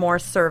 7 or more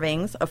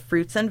servings of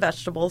fruits and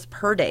vegetables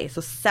per day.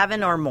 So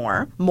 7 or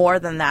more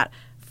than that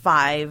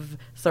 5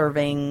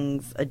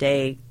 servings a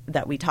day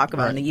that we talk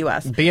about in the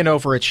U.S. Be an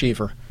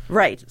overachiever.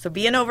 Right. So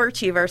be an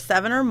overachiever,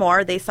 7 or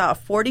more, they saw a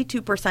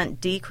 42%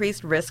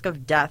 decreased risk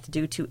of death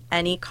due to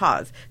any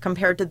cause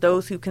compared to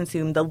those who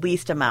consumed the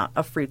least amount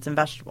of fruits and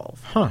vegetables.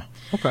 Huh.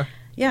 Okay.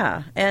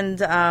 Yeah. And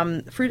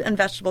fruit and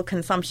vegetable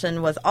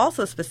consumption was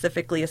also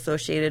specifically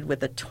associated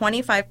with a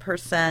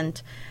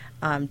 25%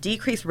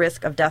 decreased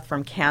risk of death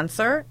from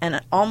cancer and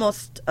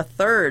almost a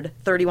third,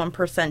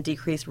 31%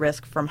 decreased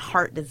risk from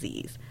heart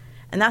disease.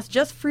 And that's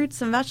just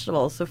fruits and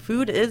vegetables. So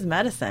food is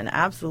medicine,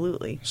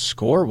 absolutely.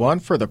 Score 1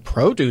 for the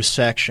produce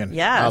section.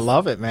 Yes. I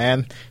love it,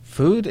 man.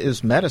 Food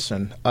is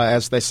medicine,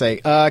 as they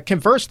say.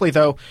 Conversely,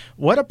 though,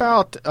 what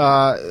about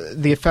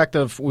the effect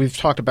of, we've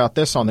talked about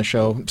this on the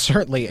show,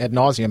 certainly ad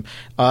nauseum,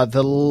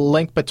 the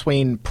link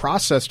between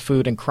processed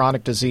food and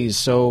chronic disease?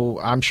 So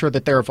I'm sure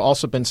that there have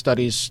also been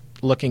studies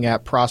looking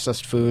at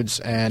processed foods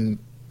and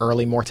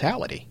early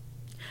mortality.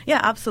 Yeah,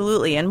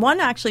 absolutely. And one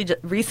actually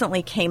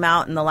recently came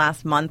out in the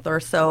last month or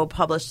so,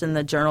 published in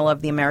the Journal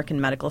of the American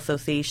Medical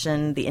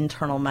Association, the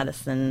Internal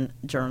Medicine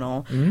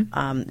Journal,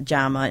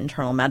 JAMA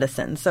Internal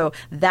Medicine. So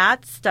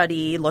that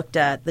study looked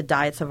at the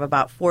diets of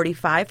about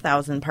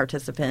 45,000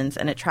 participants,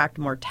 and it tracked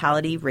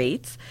mortality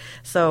rates.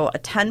 So a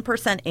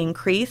 10%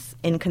 increase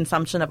in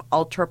consumption of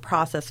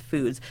ultra-processed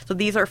foods. So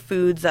these are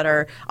foods that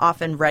are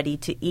often ready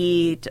to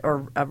eat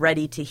or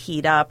ready to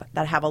heat up,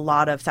 that have a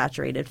lot of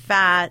saturated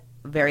fat,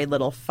 very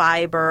little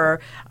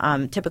fiber,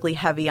 typically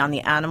heavy on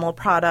the animal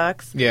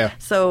products. Yeah.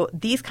 So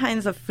these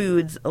kinds of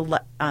foods,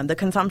 the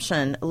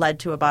consumption led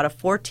to about a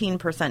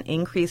 14%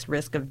 increased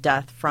risk of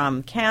death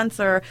from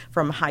cancer,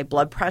 from high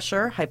blood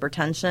pressure,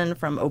 hypertension,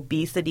 from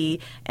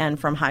obesity, and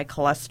from high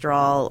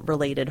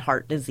cholesterol-related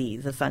heart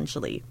disease,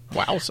 essentially.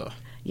 Wowza.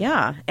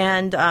 Yeah.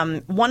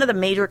 And one of the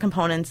major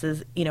components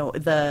is,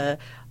 the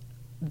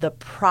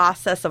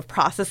process of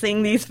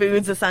processing these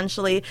foods,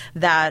 essentially,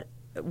 that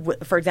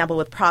for example,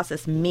 with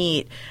processed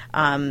meat,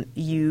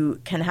 you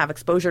can have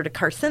exposure to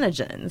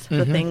carcinogens,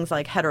 so things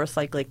like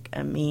heterocyclic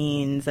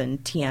amines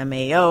and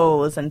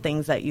TMAOs and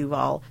things that you've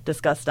all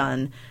discussed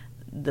on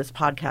this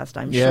podcast,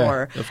 I'm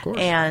sure. Of course.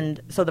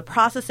 And so the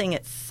processing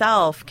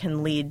itself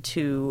can lead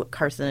to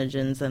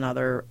carcinogens and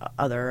other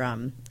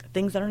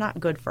things that are not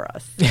good for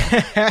us.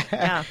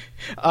 Yeah.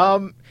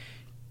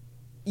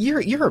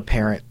 You're a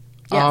parent.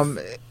 Yes.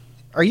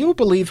 Are you a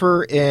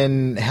believer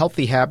in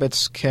healthy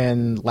habits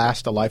can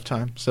last a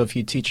lifetime? So if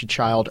you teach a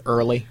child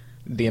early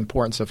the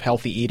importance of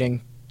healthy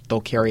eating,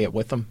 they'll carry it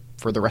with them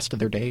for the rest of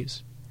their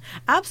days?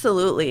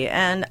 Absolutely.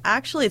 And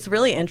actually, it's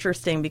really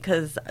interesting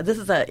because this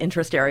is an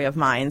interest area of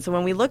mine. So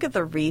when we look at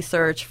the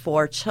research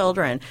for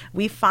children,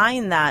 we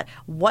find that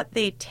what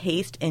they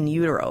taste in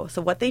utero,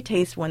 so what they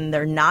taste when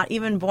they're not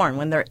even born,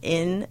 when they're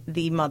in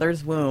the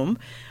mother's womb,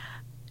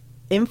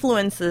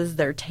 influences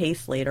their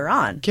taste later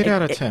on. Get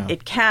out of town.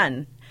 It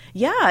can.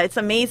 Yeah, it's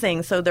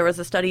amazing. So there was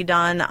a study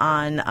done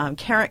on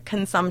carrot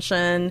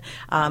consumption,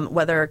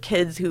 whether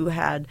kids who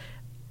had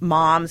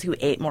moms who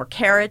ate more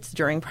carrots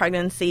during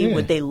pregnancy,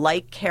 would they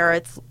like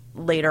carrots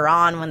later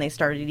on when they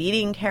started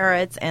eating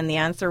carrots? And the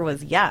answer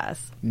was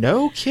yes.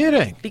 No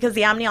kidding. Because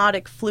the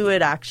amniotic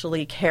fluid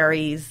actually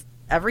carries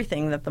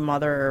everything that the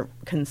mother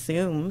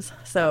consumes.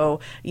 So,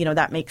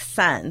 that makes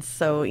sense.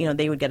 So,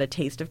 they would get a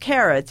taste of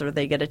carrots, or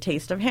they get a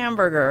taste of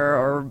hamburger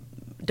or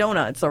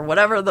donuts or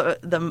whatever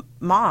the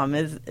mom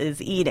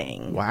is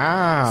eating.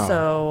 Wow.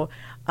 So,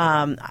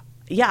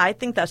 I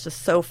think that's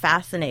just so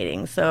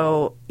fascinating.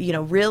 So,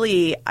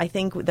 really, I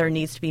think there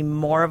needs to be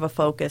more of a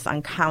focus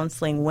on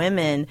counseling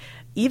women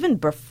even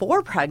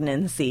before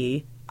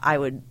pregnancy.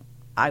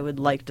 I I would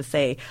like to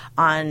say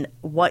on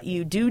what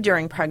you do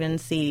during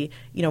pregnancy,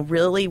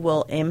 really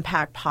will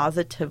impact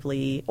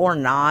positively or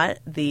not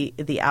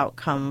the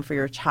outcome for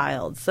your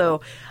child.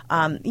 So,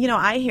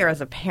 I hear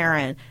as a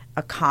parent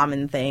a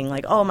common thing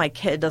like, oh, my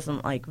kid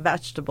doesn't like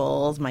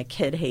vegetables, my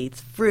kid hates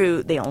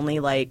fruit, they only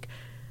like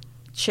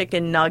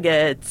chicken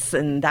nuggets,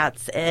 and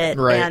that's it.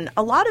 Right. And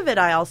a lot of it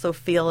I also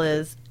feel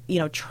is,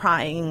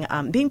 trying,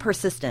 being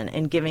persistent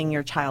in giving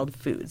your child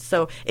food.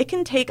 So it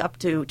can take up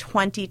to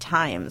 20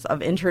 times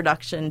of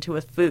introduction to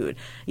a food.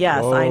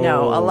 Yes, Whoa. I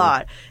know, a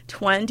lot.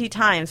 20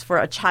 times for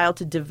a child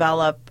to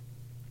develop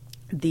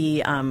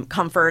the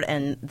comfort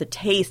and the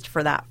taste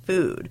for that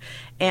food.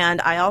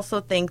 And I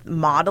also think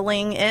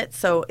modeling it.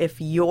 So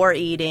if you're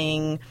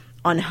eating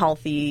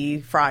unhealthy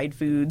fried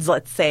foods,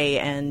 let's say,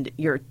 and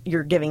you're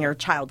giving your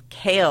child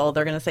kale,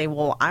 they're going to say,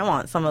 well, I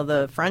want some of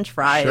the French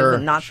fries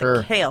and not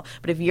the kale.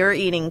 But if you're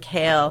eating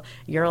kale,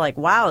 you're like,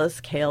 wow,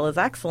 this kale is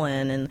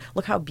excellent, and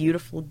look how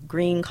beautiful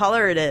green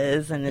color it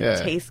is, and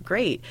it tastes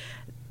great.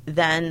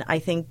 Then I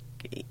think,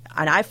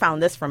 and I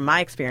found this from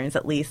my experience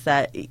at least,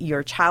 that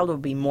your child will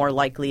be more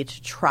likely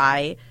to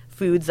try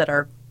foods that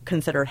are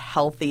considered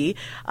healthy,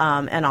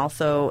 and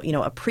also,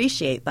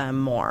 appreciate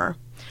them more.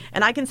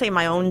 And I can say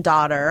my own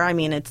daughter, I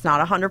mean, it's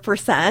not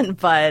 100%,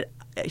 but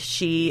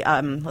she,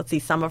 let's see,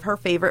 some of her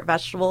favorite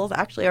vegetables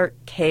actually are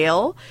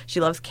kale.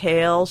 She loves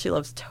kale. She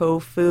loves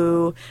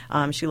tofu.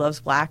 She loves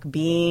black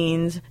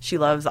beans. She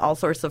loves all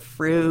sorts of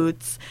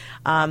fruits.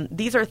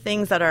 These are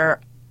things that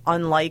are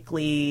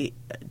unlikely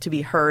to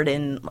be heard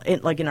in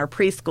our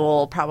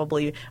preschool.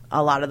 Probably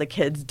a lot of the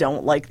kids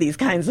don't like these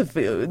kinds of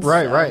foods.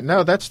 Right.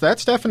 No, that's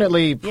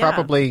definitely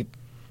probably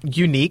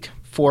unique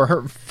for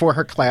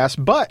her class.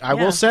 But I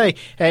will say,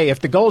 hey, if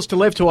the goal is to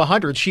live to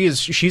 100,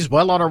 she's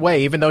well on her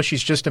way, even though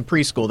she's just in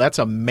preschool. That's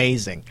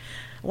amazing.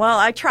 Well,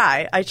 I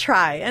try.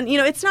 And,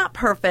 it's not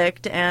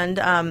perfect. And,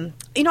 I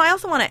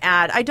also want to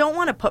add, I don't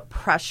want to put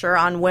pressure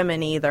on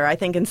women either. I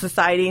think in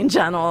society in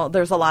general,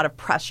 there's a lot of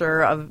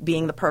pressure of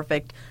being the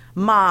perfect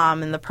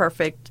mom and the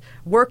perfect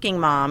working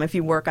mom if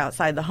you work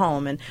outside the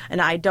home. And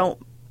I don't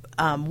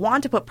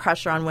want to put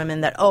pressure on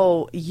women that,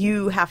 oh,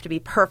 you have to be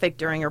perfect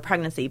during your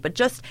pregnancy, but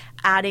just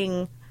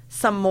adding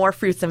some more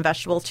fruits and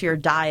vegetables to your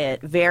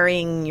diet,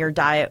 varying your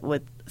diet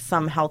with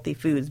some healthy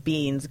foods,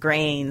 beans,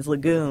 grains,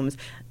 legumes.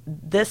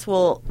 This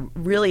will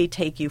really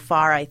take you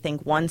far, I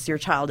think, once your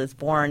child is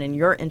born and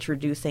you're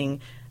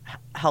introducing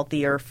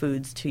healthier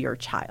foods to your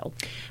child.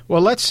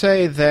 Well, let's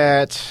say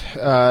that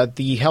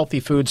the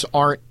healthy foods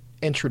aren't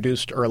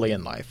introduced early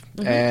in life,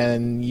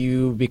 and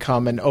you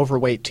become an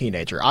overweight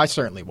teenager. I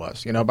certainly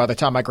was. By the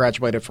time I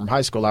graduated from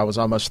high school, I was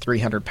almost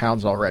 300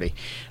 pounds already.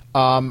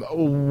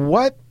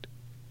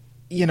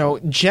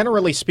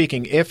 Generally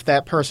speaking, if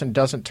that person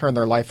doesn't turn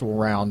their life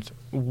around,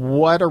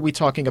 what are we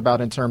talking about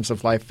in terms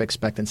of life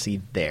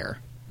expectancy there?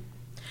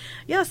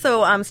 Yeah,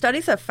 so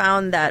studies have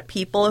found that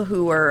people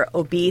who were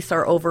obese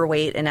or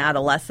overweight in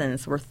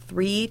adolescence were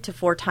 3 to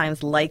 4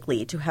 times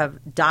likely to have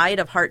died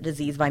of heart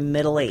disease by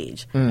middle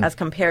age as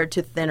compared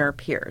to thinner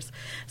peers.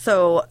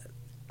 So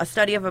a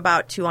study of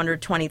about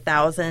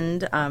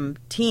 220,000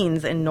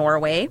 teens in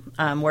Norway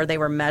where they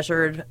were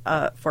measured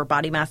for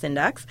body mass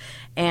index,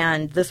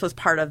 and this was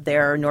part of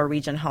their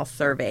Norwegian health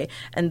survey.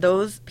 And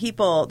those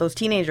people, those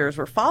teenagers,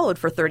 were followed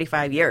for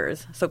 35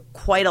 years, so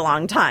quite a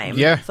long time.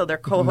 Yeah, so their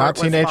cohort not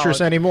teenagers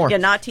was anymore. Yeah,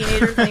 not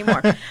teenagers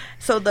anymore.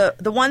 So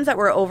the ones that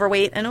were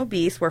overweight and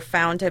obese were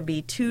found to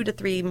be 2 to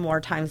 3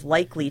 more times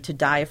likely to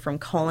die from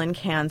colon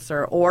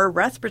cancer or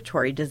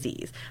respiratory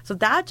disease. So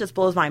that just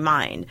blows my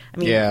mind. I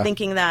mean,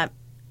 thinking that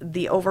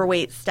the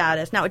overweight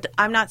status. Now,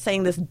 I'm not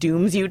saying this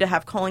dooms you to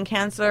have colon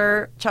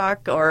cancer,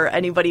 Chuck, or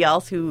anybody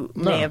else who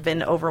may have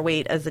been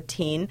overweight as a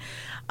teen.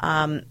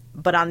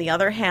 But on the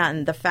other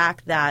hand, the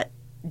fact that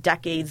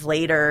decades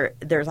later,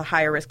 there's a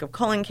higher risk of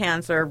colon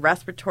cancer,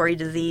 respiratory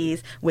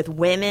disease. With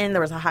women,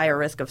 there was a higher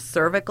risk of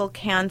cervical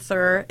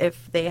cancer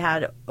if they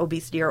had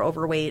obesity or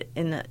overweight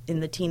in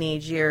the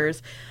teenage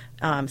years.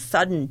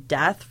 Sudden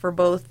death for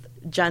both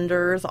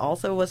genders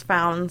also was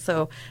found.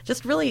 So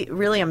just really,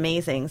 really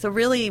amazing. So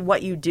really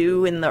what you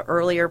do in the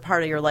earlier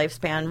part of your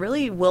lifespan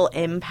really will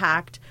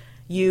impact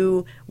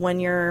you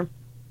when you're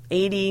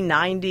 80,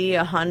 90,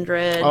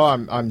 100. Oh,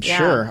 I'm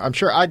sure. I'm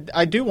sure.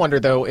 I do wonder,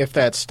 though, if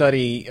that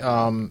study,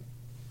 how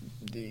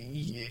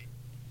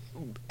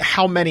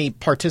many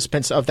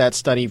participants of that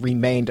study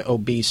remained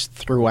obese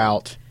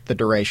throughout the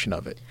duration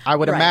of it. I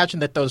would imagine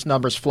that those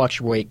numbers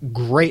fluctuate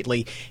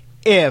greatly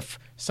if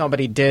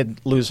somebody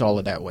did lose all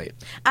of that weight.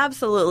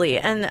 Absolutely.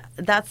 And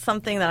that's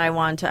something that I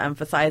want to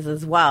emphasize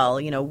as well.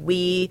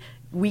 We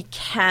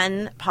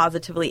can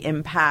positively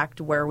impact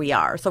where we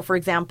are. So, for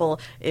example,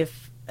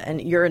 and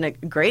you're in a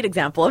great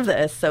example of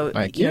this. So,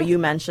 you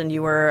mentioned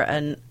you were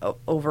an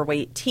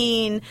overweight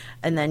teen,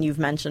 and then you've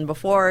mentioned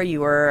before you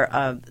were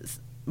a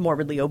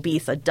morbidly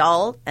obese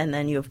adult, and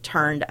then you've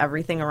turned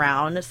everything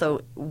around.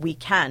 So we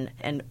can,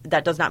 and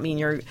that does not mean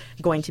you're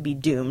going to be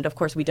doomed. Of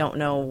course, we don't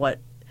know what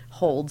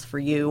holds for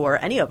you or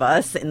any of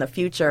us in the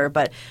future.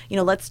 But,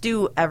 let's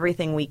do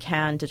everything we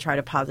can to try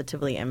to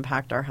positively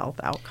impact our health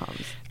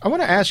outcomes. I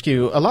want to ask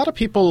you, a lot of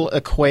people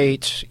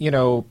equate,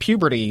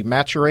 puberty,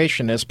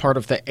 maturation as part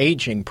of the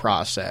aging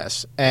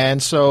process.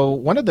 And so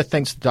one of the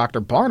things that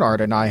Dr.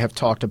 Barnard and I have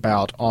talked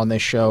about on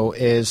this show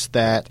is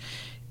that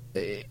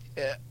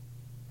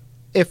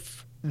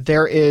if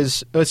there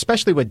is,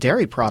 especially with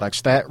dairy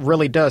products, that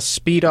really does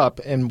speed up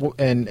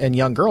in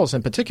young girls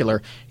in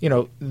particular,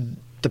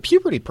 the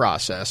puberty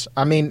process.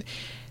 I mean,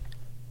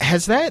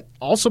 has that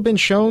also been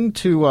shown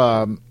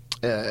to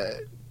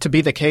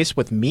be the case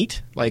with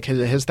meat? Like,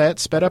 has that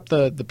sped up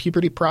the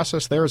puberty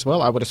process there as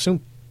well? I would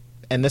assume,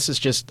 and this is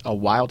just a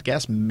wild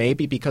guess,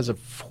 maybe because of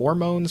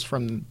hormones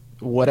from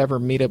whatever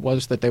meat it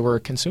was that they were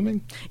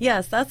consuming?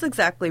 Yes, that's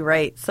exactly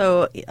right.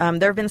 So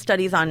there have been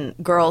studies on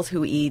girls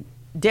who eat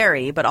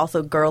dairy, but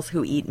also girls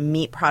who eat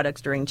meat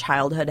products during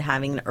childhood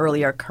having an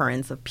earlier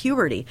occurrence of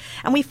puberty.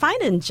 And we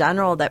find in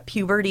general that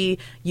puberty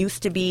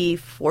used to be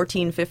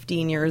 14,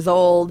 15 years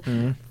old,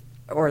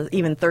 or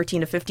even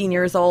 13 to 15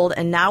 years old.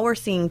 And now we're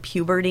seeing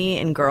puberty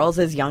in girls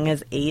as young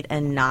as 8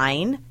 and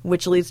 9,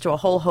 which leads to a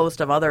whole host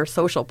of other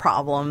social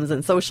problems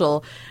and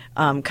social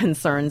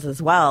concerns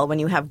as well. When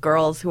you have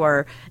girls who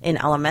are in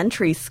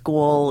elementary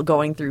school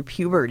going through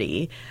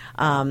puberty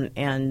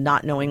and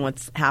not knowing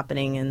what's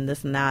happening and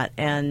this and that.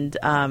 And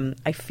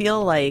I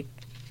feel like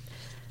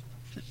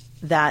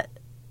that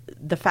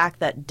the fact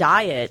that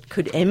diet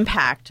could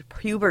impact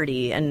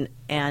puberty and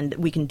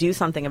we can do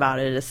something about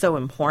it is so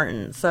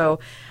important. So,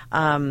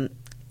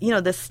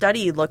 this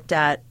study looked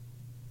at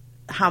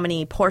how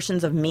many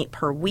portions of meat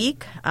per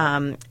week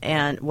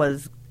and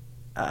was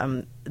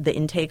the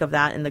intake of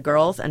that in the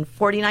girls. And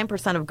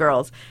 49% of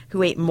girls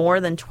who ate more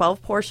than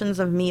 12 portions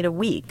of meat a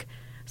week,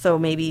 so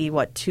maybe,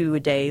 2 a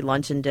day,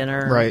 lunch and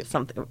dinner, right,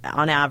 something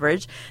on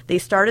average, they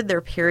started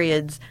their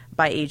periods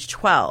by age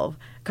 12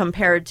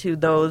 compared to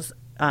those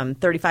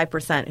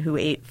 35% who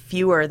ate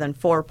fewer than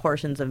 4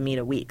 portions of meat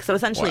a week. So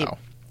essentially, wow,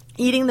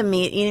 eating the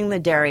meat, eating the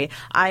dairy,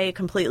 I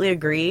completely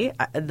agree.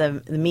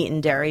 The meat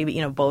and dairy,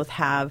 both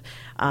have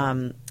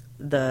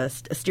the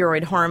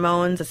steroid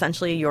hormones.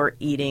 Essentially, you're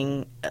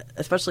eating,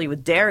 especially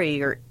with dairy,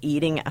 you're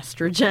eating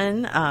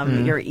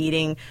estrogen. You're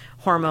eating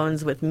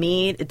hormones with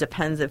meat. It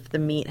depends if the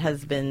meat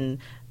has been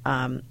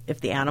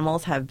if the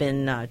animals have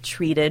been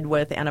treated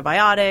with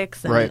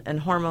antibiotics and, right, and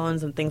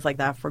hormones and things like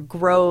that for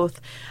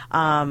growth.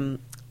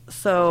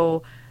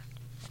 So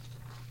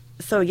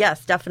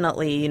yes,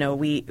 definitely,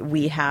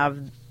 we have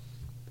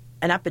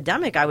an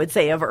epidemic, I would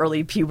say, of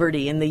early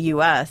puberty in the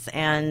U.S.,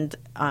 and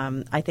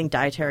I think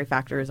dietary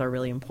factors are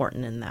really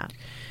important in that.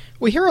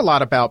 We hear a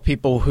lot about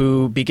people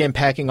who begin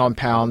packing on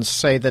pounds,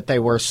 say that they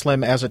were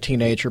slim as a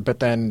teenager, but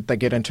then they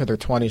get into their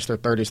 20s, their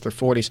 30s, their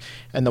 40s,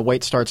 and the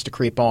weight starts to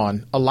creep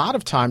on. A lot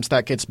of times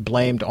that gets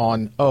blamed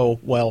on,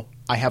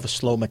 I have a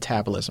slow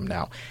metabolism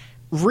now.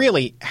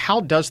 Really,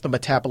 how does the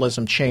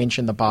metabolism change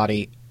in the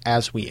body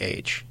as we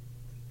age?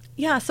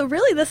 Yeah, so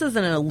really this is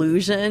an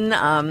illusion in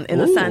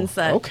the sense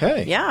that,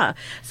 okay, yeah,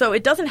 so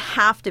it doesn't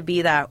have to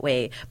be that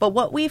way. But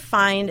what we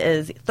find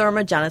is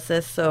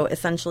thermogenesis, so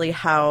essentially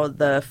how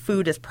the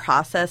food is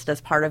processed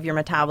as part of your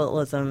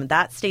metabolism,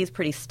 that stays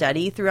pretty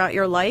steady throughout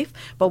your life.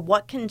 But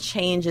what can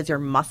change is your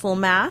muscle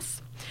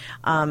mass.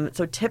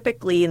 So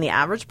typically in the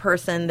average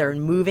person, they're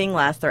moving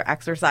less, they're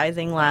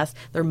exercising less,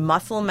 their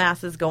muscle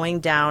mass is going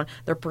down,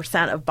 their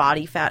percent of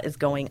body fat is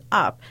going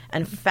up.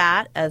 And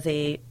fat as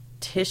a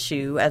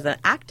tissue, as an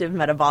active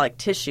metabolic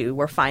tissue,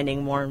 we're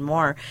finding more and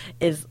more,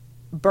 is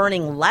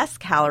burning less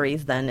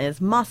calories than is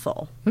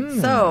muscle.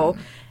 So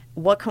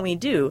what can we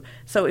do?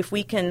 So if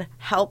we can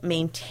help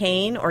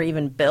maintain or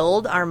even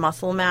build our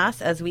muscle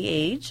mass as we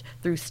age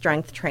through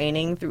strength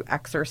training, through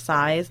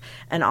exercise,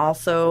 and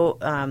also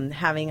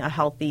having a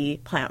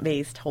healthy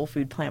plant-based, whole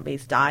food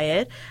plant-based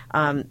diet,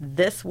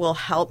 this will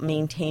help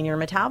maintain your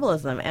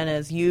metabolism. And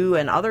as you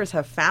and others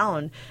have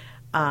found,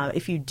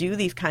 if you do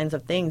these kinds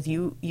of things,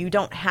 you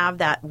don't have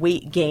that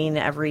weight gain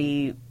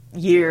every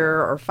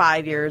year or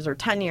 5 years or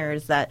 10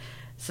 years that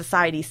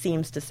society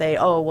seems to say,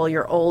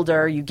 you're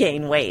older, you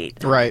gain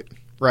weight. Right.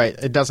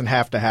 It doesn't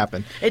have to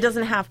happen. It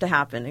doesn't have to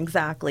happen,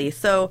 exactly.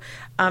 So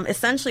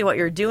essentially what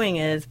you're doing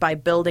is by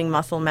building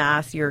muscle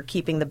mass, you're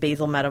keeping the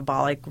basal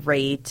metabolic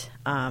rate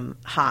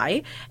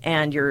high,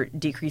 and you're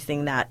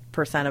decreasing that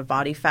percent of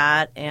body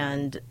fat,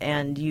 and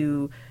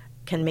you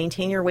can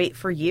maintain your weight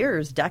for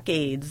years,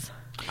 decades.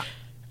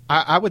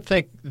 I would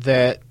think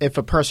that if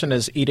a person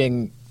is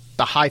eating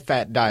the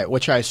high-fat diet,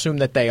 which I assume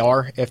that they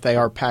are, if they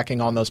are packing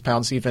on those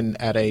pounds even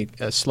at a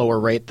slower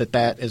rate,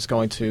 that is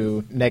going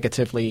to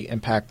negatively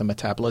impact the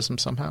metabolism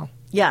somehow?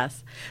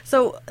 Yes.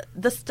 So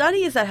the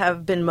studies that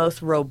have been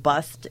most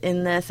robust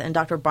in this, and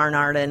Dr.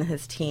 Barnard and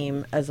his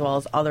team, as well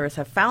as others,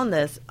 have found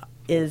this,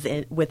 is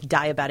with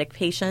diabetic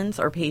patients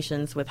or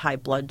patients with high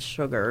blood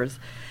sugars.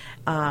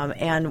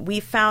 And we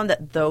found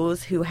that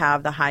those who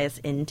have the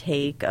highest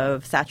intake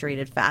of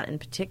saturated fat in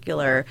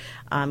particular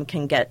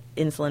can get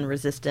insulin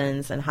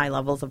resistance and high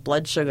levels of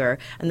blood sugar.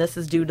 And this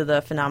is due to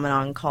the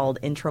phenomenon called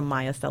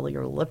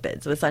intramyocellular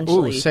lipids. So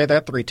essentially, Ooh, say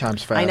that 3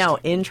 times fast. I know,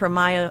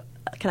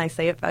 can I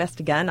say it fast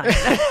again?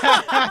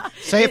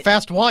 Say it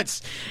fast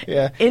once.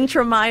 Yeah.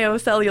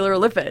 Intramyocellular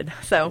lipid.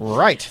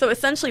 Right. So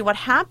essentially what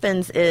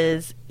happens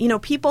is,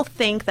 people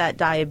think that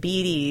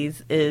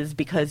diabetes is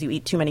because you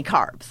eat too many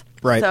carbs.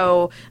 Right.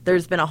 So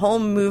there's been a whole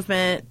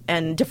movement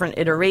and different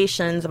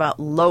iterations about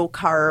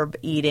low-carb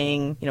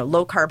eating,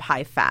 low-carb,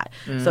 high-fat.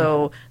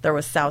 So there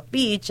was South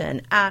Beach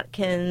and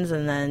Atkins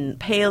and then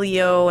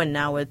paleo, and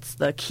now it's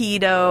the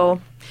keto.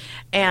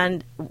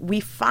 And we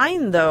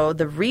find, though,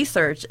 the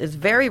research is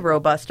very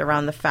robust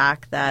around the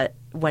fact that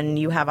when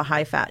you have a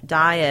high-fat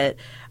diet,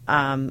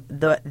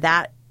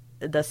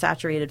 the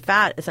saturated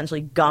fat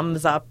essentially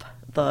gums up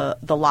the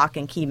lock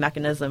and key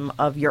mechanism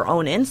of your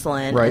own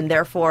insulin, right. And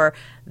therefore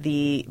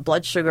the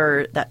blood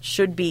sugar that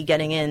should be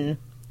getting in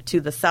to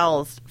the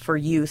cells for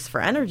use for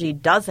energy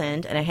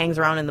doesn't, and it hangs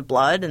around in the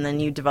blood, and then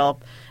you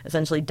develop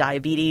essentially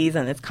diabetes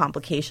and its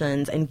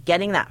complications. And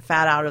getting that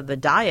fat out of the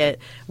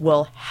diet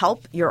will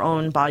help your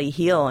own body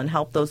heal and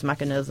help those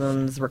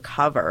mechanisms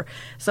recover.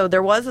 So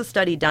there was a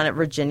study done at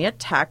Virginia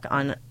Tech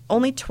on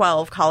only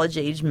 12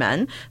 college-age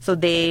men. So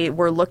they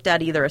were looked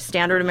at either a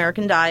standard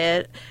American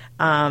diet,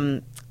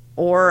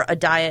 or a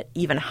diet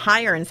even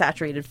higher in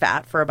saturated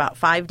fat for about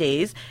 5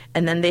 days.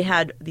 And then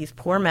these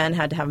poor men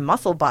had to have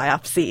muscle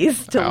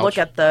biopsies to Ouch. look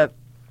at the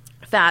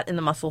fat in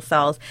the muscle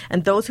cells.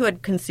 And those who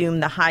had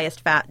consumed the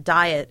highest fat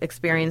diet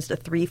experienced a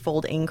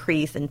 3-fold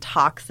increase in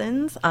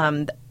toxins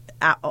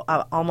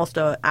almost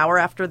an hour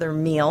after their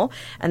meal,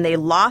 and they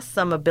lost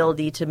some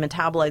ability to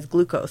metabolize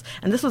glucose.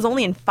 And this was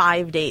only in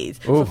 5 days.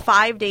 Ooh. So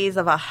 5 days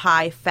of a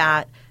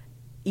high-fat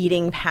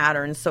eating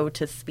pattern, so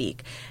to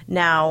speak.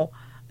 Now,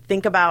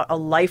 think about a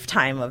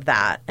lifetime of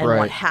that and Right.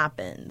 what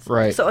happens.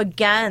 Right. So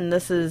again,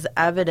 this is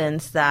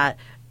evidence that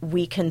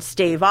we can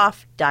stave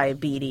off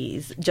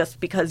diabetes just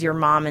because your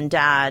mom and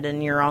dad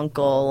and your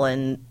uncle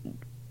and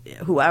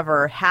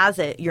whoever has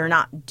it, you're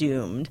not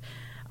doomed.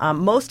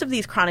 Most of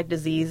these chronic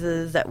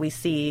diseases that we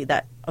see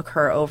that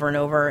occur over and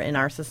over in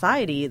our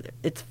society,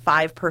 it's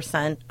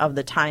 5% of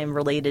the time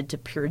related to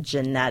pure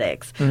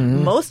genetics.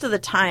 Mm-hmm. Most of the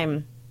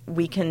time,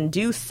 we can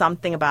do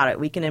something about it.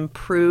 We can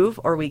improve,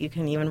 or we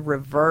can even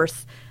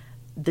reverse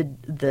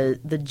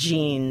the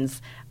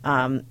genes.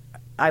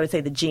 I would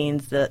say the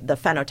genes, the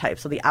phenotype,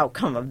 so the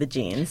outcome of the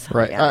genes.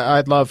 Right. Yeah.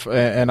 I'd love,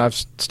 and I've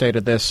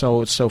stated this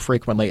so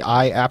frequently,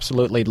 I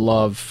absolutely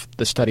love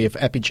the study of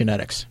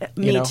epigenetics.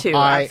 Me too,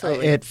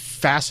 absolutely. It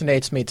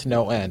fascinates me to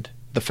no end.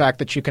 The fact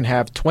that you can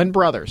have twin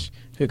brothers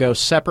who go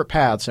separate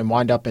paths and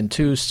wind up in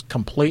 2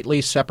 completely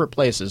separate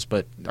places,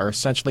 but are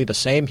essentially the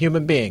same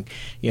human being.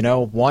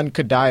 One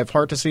could die of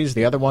heart disease,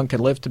 the other one could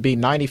live to be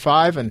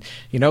 95, and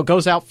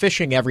goes out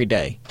fishing every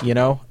day.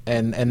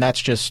 And that's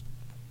just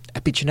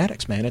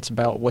epigenetics, man. It's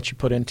about what you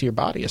put into your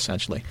body,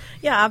 essentially.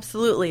 Yeah,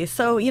 absolutely.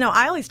 So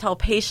I always tell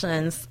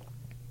patients,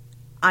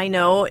 I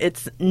know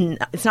it's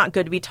not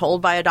good to be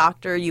told by a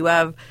doctor you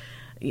have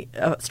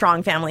a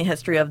strong family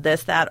history of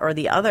this, that, or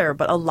the other,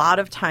 but a lot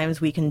of times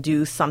we can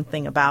do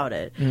something about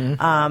it.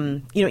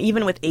 Mm-hmm.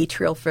 Even with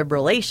atrial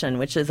fibrillation,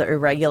 which is an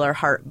irregular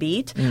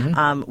heartbeat,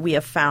 mm-hmm. We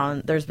have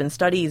found there's been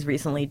studies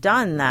recently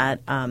done that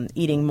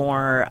eating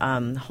more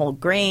whole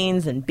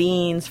grains and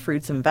beans,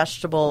 fruits and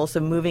vegetables, so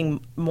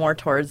moving more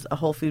towards a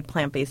whole food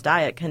plant-based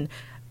diet can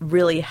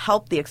really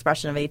help the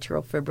expression of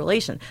atrial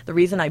fibrillation. The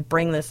reason I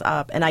bring this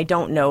up, and I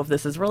don't know if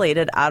this is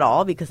related at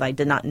all because I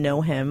did not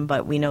know him,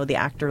 but we know the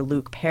actor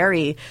Luke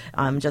Perry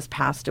just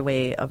passed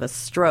away of a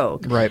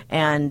stroke. Right.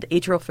 And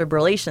atrial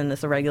fibrillation,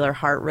 this irregular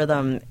heart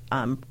rhythm,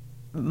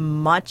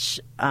 much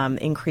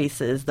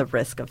increases the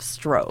risk of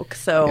stroke.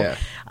 So,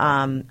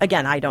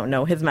 again, I don't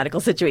know his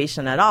medical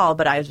situation at all,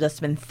 but I've just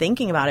been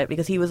thinking about it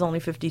because he was only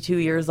 52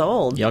 years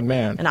old. Young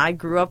man. And I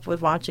grew up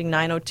with watching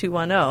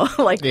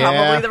 90210, like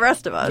probably the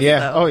rest of us. Yeah.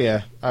 So. Oh,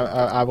 yeah.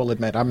 I will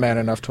admit, I'm man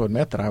enough to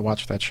admit that I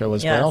watched that show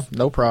as Yes. well.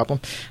 No problem.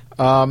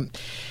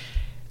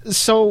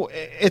 So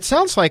it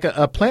sounds like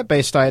a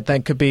plant-based diet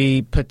then could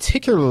be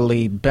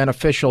particularly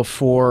beneficial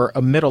for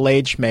a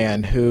middle-aged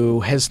man who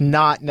has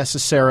not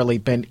necessarily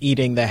been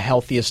eating the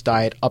healthiest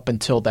diet up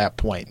until that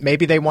point.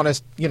 Maybe they want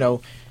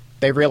to,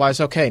 they realize,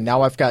 okay,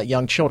 now I've got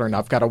young children,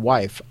 I've got a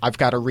wife, I've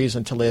got a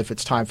reason to live,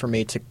 it's time for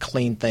me to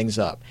clean things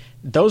up.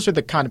 Those are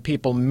the kind of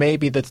people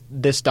maybe that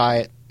this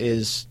diet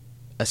is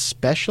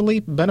especially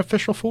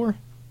beneficial for?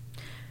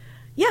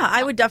 Yeah,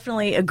 I would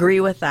definitely agree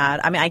with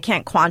that. I mean, I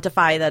can't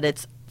quantify that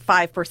it's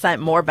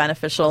 5% more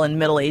beneficial in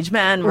middle-aged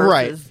men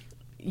versus,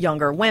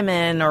 younger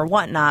women or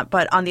whatnot.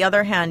 But on the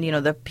other hand,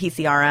 the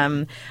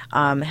PCRM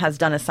has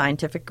done a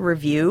scientific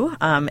review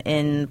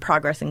in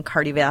Progress in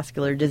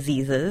Cardiovascular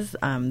Diseases,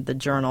 the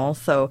journal.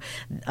 So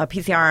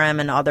PCRM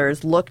and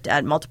others looked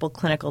at multiple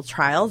clinical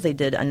trials. They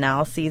did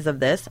analyses of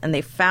this, and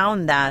they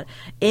found that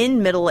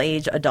in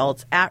middle-aged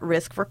adults at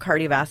risk for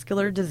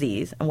cardiovascular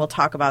disease, and we'll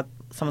talk about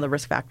some of the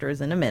risk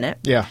factors in a minute.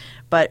 Yeah.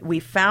 But we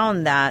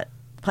found that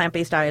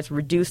plant-based diets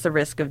reduce the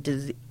risk of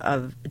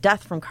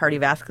death from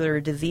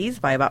cardiovascular disease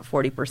by about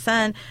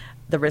 40%,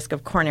 the risk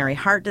of coronary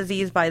heart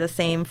disease by the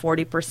same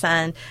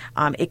 40%.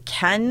 It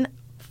can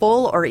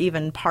full or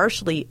even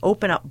partially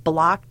open up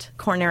blocked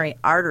coronary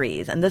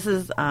arteries. And this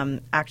is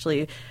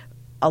actually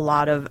a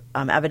lot of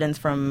evidence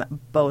from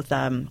both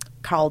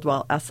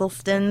Caldwell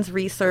Esselstyn's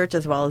research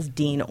as well as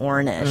Dean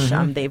Ornish.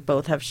 Mm-hmm. They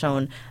both have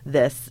shown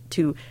this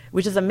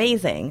which is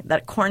amazing,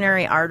 that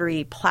coronary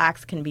artery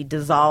plaques can be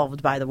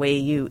dissolved by the way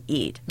you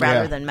eat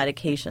rather than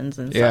medications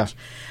and such.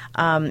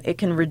 It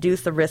can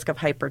reduce the risk of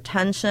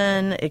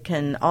hypertension. It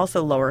can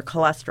also lower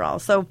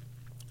cholesterol. So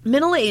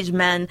middle-aged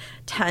men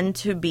tend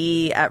to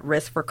be at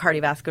risk for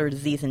cardiovascular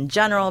disease in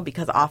general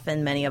because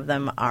often many of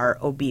them are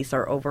obese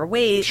or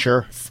overweight,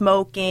 Sure.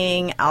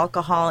 smoking,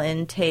 alcohol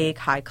intake,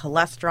 high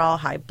cholesterol,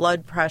 high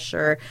blood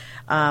pressure.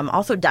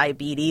 Also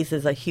diabetes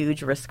is a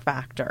huge risk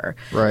factor.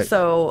 Right.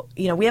 So,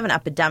 we have an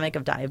epidemic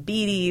of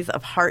diabetes,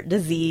 of heart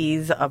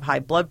disease, of high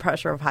blood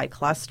pressure, of high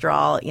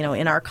cholesterol,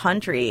 in our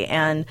country.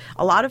 And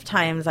a lot of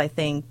times I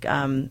think,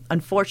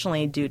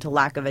 unfortunately, due to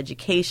lack of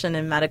education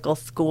in medical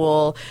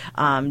school,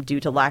 due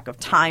to lack of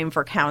time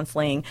for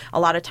counseling, a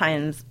lot of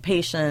times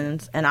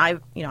patients, and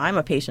I'm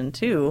a patient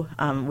too,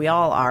 we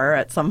all are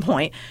at some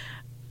point,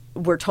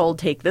 we're told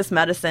take this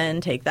medicine,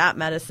 take that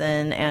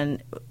medicine,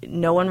 and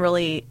no one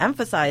really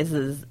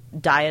emphasizes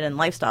diet and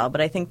lifestyle.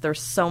 But I think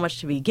there's so much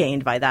to be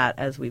gained by that,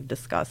 as we've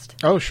discussed.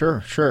 Oh,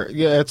 sure.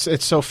 Yeah,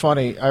 it's so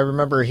funny. I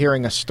remember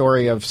hearing a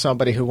story of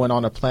somebody who went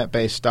on a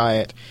plant-based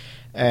diet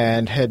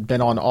and had been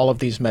on all of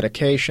these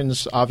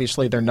medications.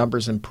 Obviously, their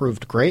numbers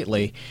improved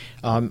greatly.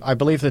 I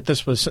believe that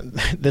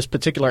this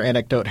particular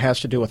anecdote has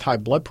to do with high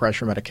blood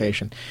pressure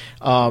medication.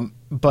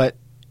 But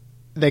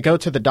they go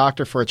to the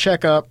doctor for a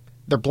checkup.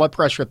 Their blood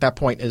pressure at that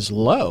point is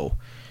low.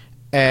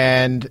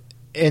 And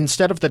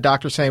instead of the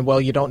doctor saying, well,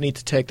 you don't need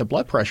to take the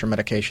blood pressure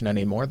medication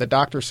anymore, the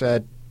doctor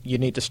said, you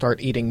need to start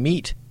eating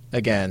meat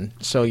again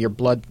so your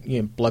blood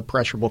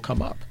pressure will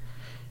come up.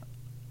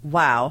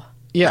 Wow.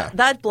 Yeah.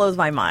 That blows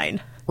my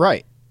mind.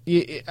 Right.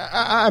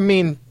 I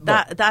mean,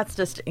 that's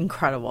just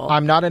incredible.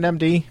 I'm not an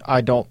MD.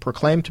 I don't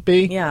proclaim to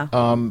be. Yeah.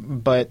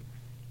 But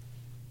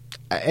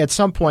at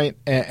some point,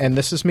 and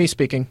this is me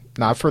speaking,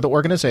 not for the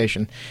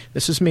organization,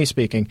 this is me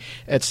speaking,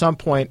 at some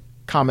point,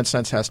 common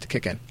sense has to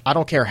kick in. I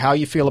don't care how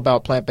you feel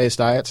about plant-based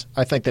diets.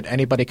 I think that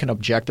anybody can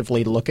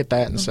objectively look at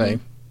that and say,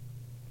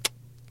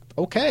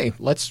 okay,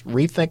 let's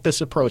rethink this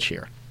approach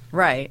here.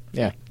 Right.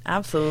 Yeah.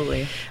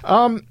 Absolutely.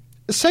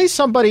 Say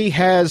somebody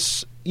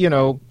has,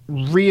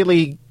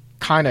 really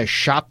kind of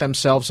shot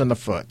themselves in the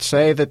foot.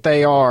 Say that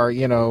they are,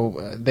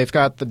 they've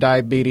got the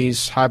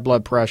diabetes, high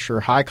blood pressure,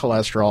 high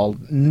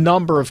cholesterol,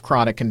 number of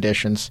chronic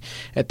conditions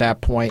at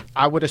that point.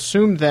 I would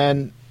assume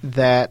then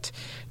that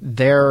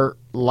their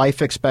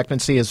life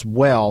expectancy as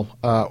well,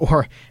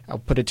 or I'll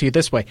put it to you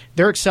this way,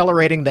 they're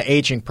accelerating the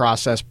aging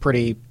process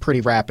pretty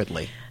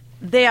rapidly.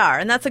 They are,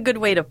 and that's a good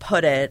way to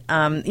put it.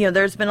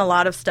 There's been a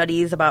lot of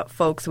studies about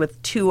folks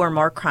with 2 or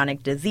more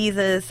chronic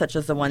diseases, such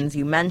as the ones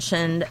you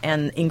mentioned,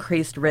 and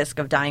increased risk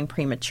of dying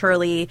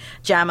prematurely.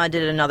 JAMA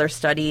did another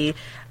study,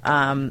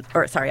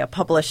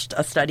 published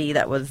a study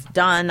that was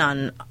done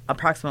on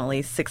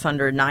approximately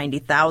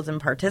 690,000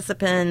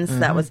 participants.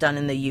 That was done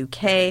in the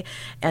UK.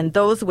 And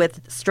those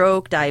with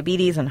stroke,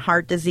 diabetes, and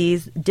heart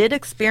disease did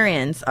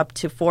experience up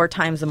to 4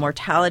 times the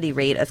mortality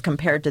rate as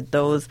compared to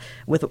those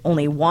with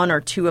only 1 or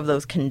 2 of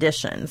those conditions.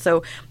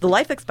 So the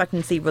life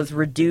expectancy was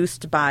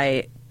reduced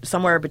by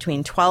somewhere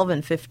between 12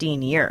 and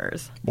 15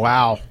 years.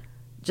 Wow.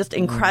 Just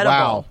incredible.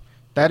 Wow.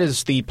 That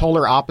is the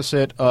polar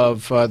opposite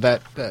of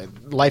that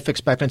life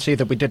expectancy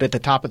that we did at the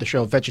top of the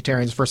show,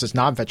 vegetarians versus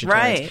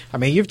non-vegetarians. Right. I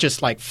mean, you've just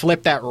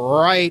flipped that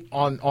right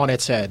on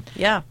its head.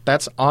 Yeah.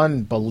 That's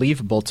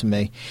unbelievable to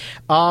me.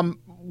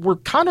 We're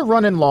kind of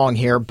running long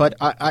here, but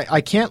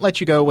I can't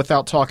let you go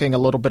without talking a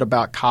little bit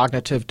about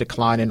cognitive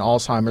decline in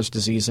Alzheimer's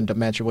disease and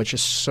dementia, which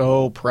is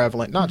so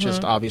prevalent, not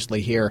just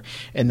obviously here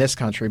in this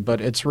country,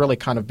 but it's really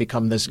kind of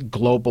become this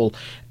global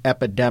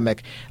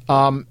epidemic.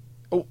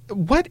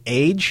 What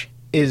age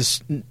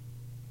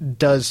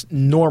does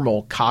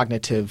normal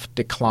cognitive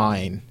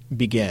decline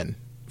begin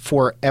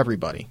for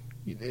everybody?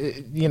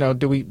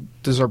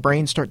 Does our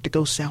brain start to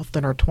go south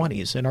in our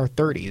 20s, in our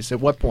 30s? At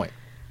what point?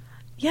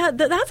 Yeah,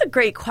 that's a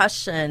great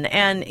question.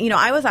 And,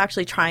 I was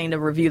actually trying to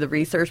review the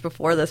research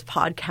before this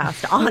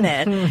podcast on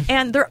it.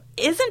 And there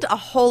isn't a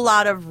whole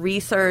lot of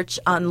research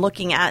on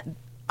looking at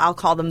I'll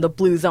call them the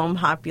blue zone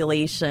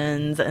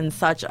populations and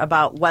such,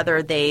 about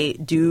whether they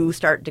do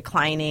start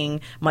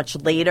declining much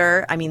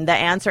later. I mean, the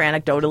answer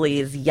anecdotally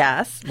is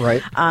yes.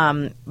 Right.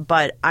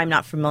 But I'm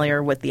not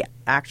familiar with the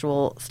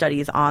actual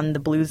studies on the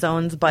blue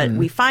zones. But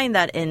we find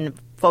that in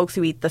folks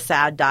who eat the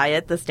SAD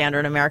diet, the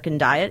standard American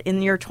diet,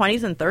 in your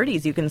 20s and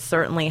 30s, you can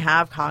certainly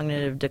have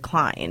cognitive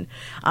decline,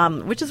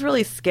 which is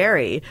really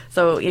scary.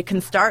 So it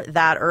can start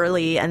that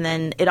early, and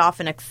then it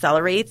often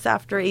accelerates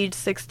after age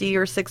 60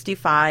 or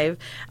 65.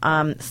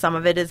 Some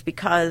of it is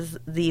because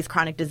these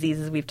chronic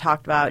diseases we've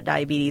talked about,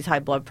 diabetes, high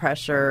blood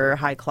pressure,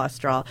 high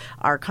cholesterol,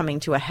 are coming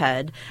to a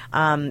head.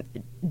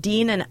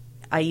 Dean and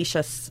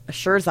Aisha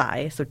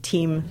Sherzai, so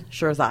Team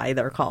Sherzai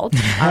they're called.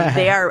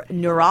 They are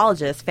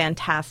neurologists,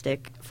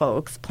 fantastic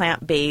folks,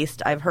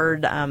 plant-based. I've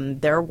heard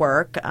their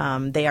work.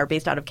 They are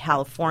based out of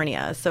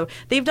California. So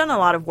they've done a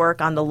lot of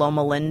work on the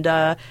Loma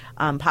Linda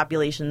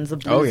populations of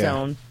blue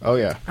zone.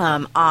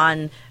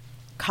 On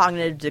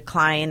cognitive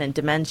decline and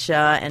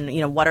dementia,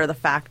 and what are the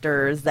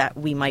factors that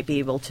we might be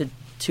able to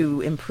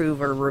improve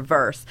or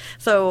reverse.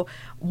 So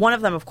one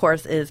of them, of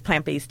course, is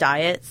plant-based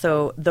diet.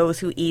 So those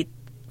who eat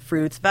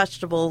fruits,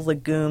 vegetables,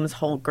 legumes,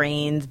 whole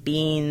grains,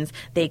 beans,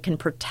 they can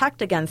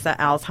protect against the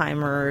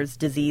Alzheimer's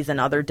disease and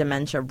other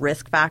dementia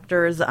risk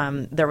factors.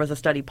 There was a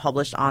study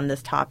published on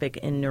this topic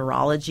in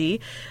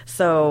Neurology.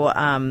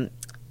 So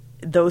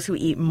those who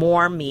eat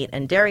more meat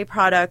and dairy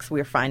products,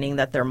 we're finding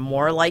that they're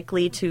more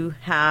likely to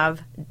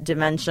have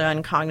dementia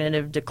and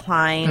cognitive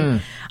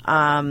decline.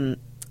 There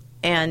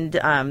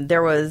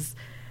was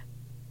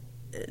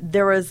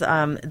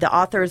the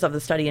authors of the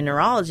study in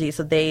Neurology,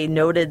 so they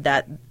noted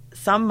that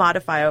some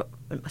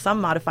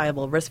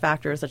modifiable risk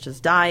factors, such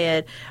as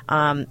diet,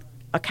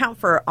 account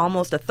for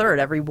almost a third,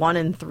 every 1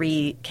 in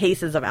 3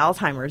 cases of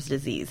Alzheimer's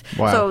disease.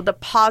 Wow. So the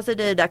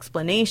posited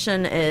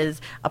explanation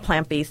is a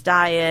plant-based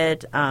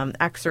diet,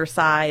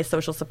 exercise,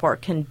 social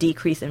support can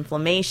decrease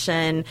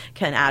inflammation,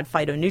 can add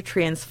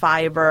phytonutrients,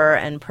 fiber,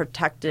 and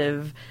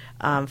protective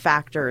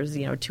factors,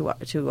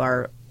 to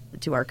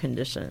our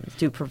conditions,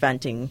 to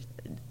preventing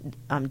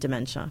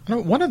dementia.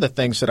 One of the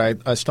things that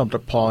I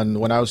stumbled upon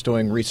when I was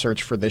doing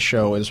research for this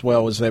show as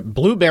well is that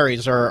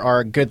blueberries are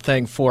a good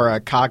thing for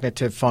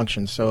cognitive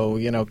function. So,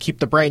 keep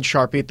the brain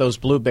sharp, eat those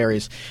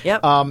blueberries.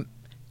 Yep.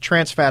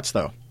 Trans fats,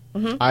 though.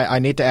 I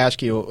need to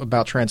ask you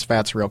about trans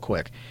fats real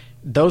quick.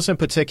 Those in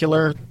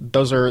particular,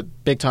 those are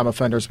big-time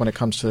offenders when it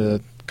comes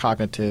to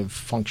cognitive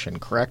function,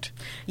 correct?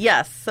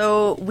 Yes.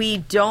 So we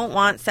don't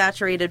want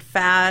saturated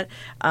fat.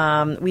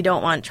 We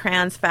don't want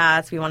trans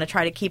fats. We want to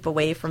try to keep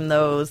away from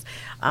those.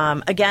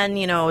 Again,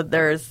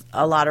 there's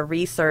a lot of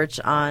research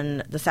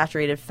on the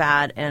saturated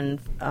fat and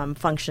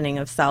functioning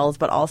of cells,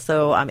 but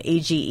also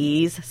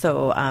AGEs,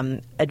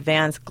 so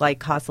advanced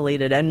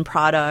glycosylated end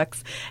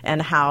products,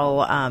 and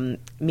how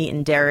meat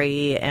and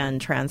dairy and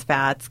trans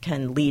fats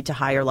can lead to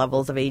higher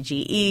levels of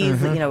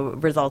AGEs,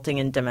 resulting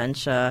in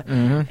dementia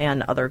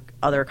and other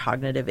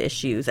cognitive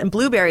issues. And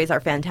blueberries are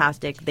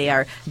fantastic. They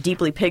are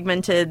deeply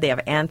pigmented. They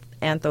have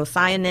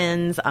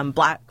anthocyanins.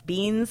 Black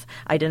beans,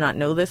 I did not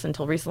know this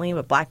until recently,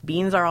 but black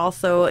beans are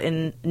also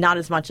in, not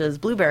as much as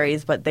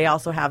blueberries, but they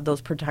also have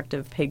those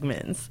protective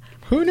pigments.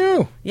 Who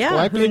knew? Yeah,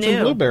 black beans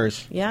and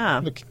blueberries.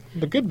 Yeah.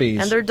 The good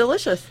bees. And they're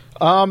delicious.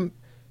 All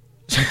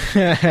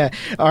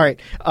right.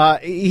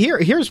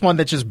 Here's one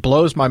that just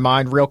blows my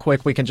mind real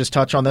quick. We can just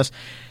touch on this.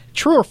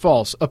 True or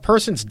false, a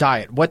person's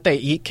diet, what they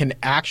eat, can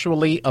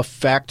actually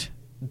affect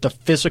the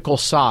physical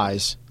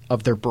size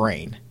of their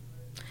brain?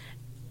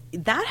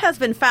 That has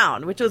been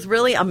found, which was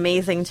really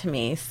amazing to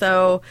me.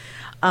 So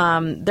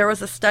there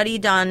was a study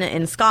done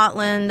in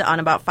Scotland on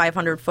about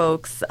 500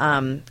 folks.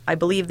 I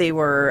believe they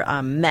were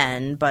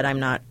men, but I'm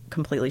not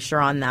completely sure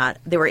on that.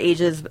 They were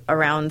ages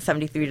around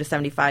 73 to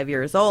 75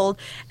 years old.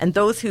 And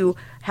those who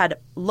had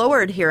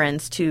lower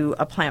adherence to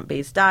a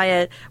plant-based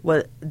diet,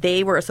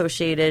 they were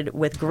associated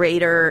with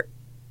greater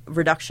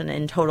reduction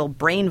in total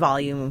brain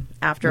volume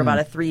after about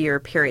a 3-year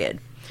period.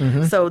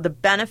 So the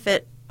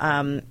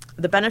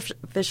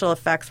beneficial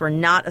effects were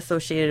not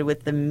associated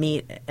with the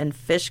meat and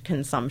fish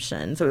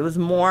consumption. So it was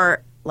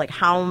more like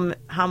how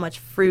much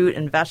fruit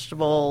and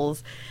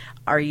vegetables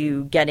are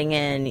you getting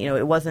in?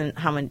 It wasn't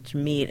how much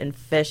meat and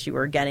fish you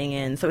were getting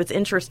in. So it's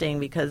interesting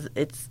because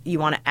you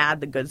want to add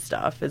the good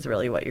stuff is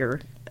really what your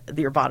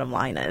bottom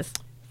line is.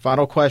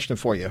 Final question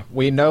for you.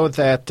 We know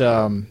that,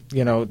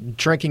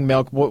 drinking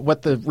milk,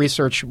 what the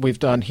research we've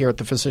done here at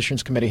the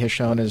Physicians Committee has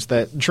shown is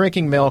that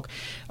drinking milk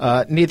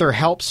neither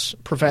helps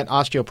prevent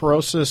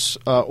osteoporosis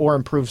or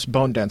improves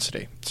bone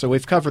density. So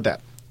we've covered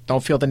that.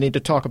 Don't feel the need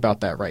to talk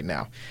about that right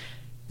now.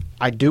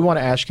 I do want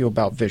to ask you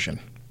about vision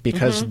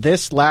because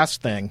this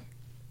last thing,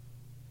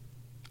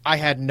 I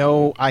had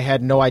no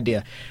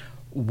idea.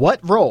 What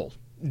role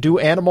do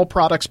animal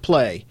products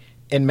play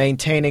in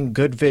maintaining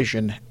good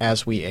vision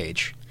as we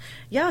age?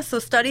 Yeah, so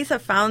studies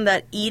have found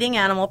that eating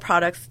animal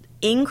products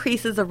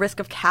increases the risk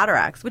of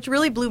cataracts, which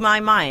really blew my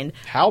mind.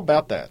 How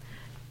about that?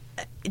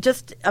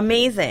 just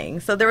amazing.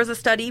 So there was a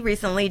study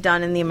recently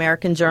done in the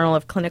American Journal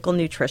of Clinical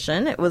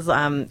Nutrition. It was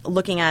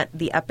looking at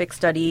the EPIC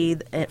study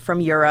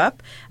from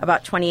Europe,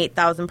 about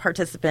 28,000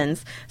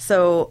 participants.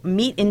 So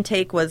meat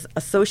intake was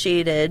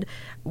associated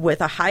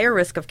with a higher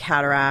risk of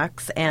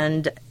cataracts,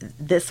 and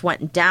this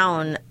went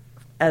down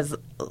as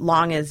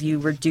long as you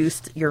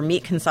reduced your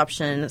meat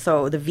consumption.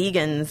 So the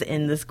vegans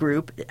in this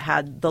group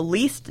had the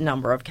least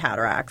number of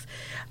cataracts.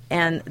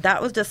 And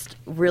that was just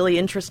really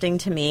interesting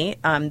to me.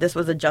 This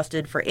was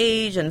adjusted for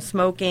age and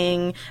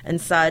smoking and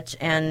such.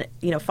 And,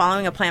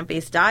 following a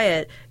plant-based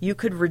diet, you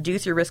could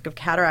reduce your risk of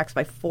cataracts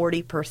by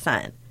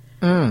 40%.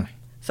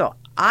 So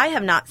I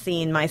have not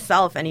seen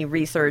myself any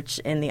research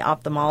in the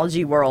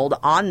ophthalmology world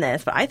on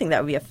this, but I think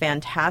that would be a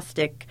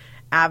fantastic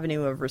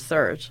avenue of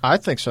research. I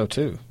think so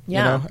too.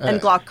 Yeah, and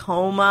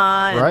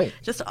glaucoma, and right.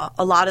 Just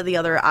a lot of the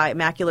other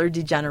macular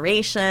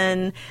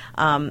degeneration,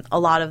 a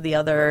lot of the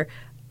other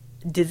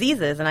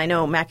diseases. And I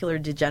know macular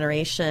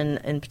degeneration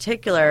in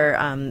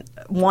particular,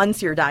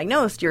 once you're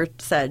diagnosed, you're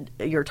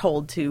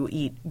told to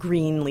eat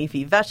green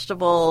leafy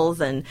vegetables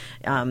and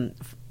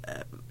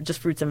just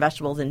fruits and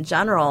vegetables in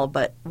general.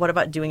 But what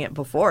about doing it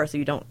before so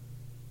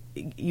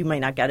you might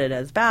not get it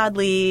as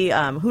badly?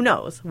 Who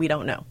knows? We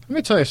don't know. Let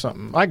me tell you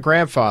something. My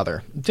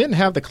grandfather didn't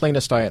have the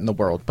cleanest diet in the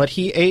world, but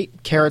he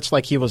ate carrots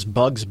like he was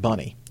Bugs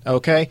Bunny,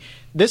 okay?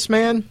 This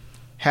man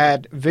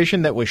had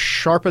vision that was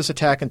sharp as a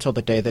tack until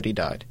the day that he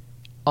died.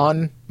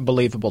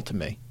 Unbelievable to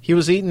me. He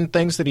was eating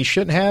things that he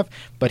shouldn't have,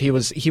 but he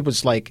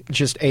was like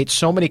just ate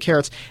so many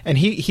carrots. And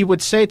he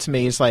would say to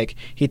me,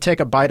 he'd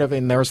take a bite of it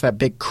and there was that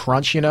big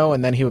crunch,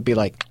 and then he would be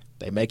like,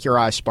 "They make your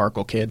eyes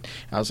sparkle, kid."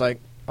 I was like,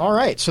 all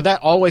right. So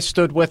that always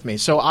stood with me.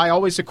 So I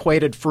always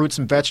equated fruits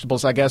and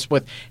vegetables, I guess,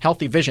 with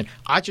healthy vision.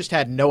 I just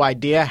had no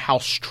idea how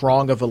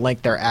strong of a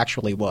link there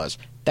actually was.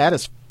 That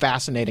is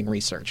fascinating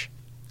research.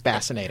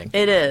 Fascinating.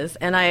 It is.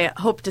 And I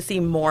hope to see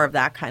more of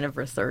that kind of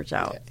research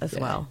out as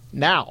well.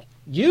 Now,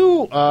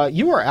 you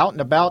are out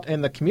and about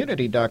in the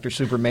community, Dr.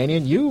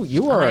 Subramanian.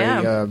 You are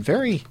a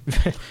very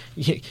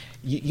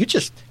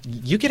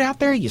you get out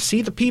there, you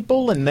see the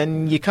people, and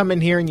then you come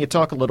in here and you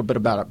talk a little bit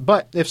about it.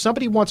 But if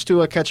somebody wants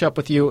to catch up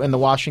with you in the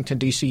Washington,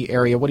 D.C.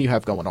 area, what do you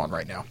have going on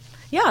right now?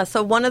 Yeah,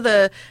 so one of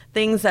the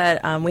things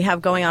that we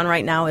have going on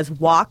right now is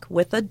Walk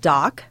with a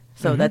Doc.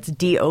 So that's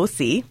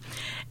DOC.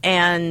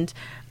 And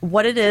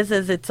what it is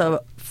it's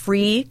a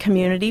free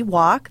community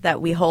walk that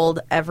we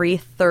hold every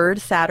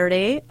third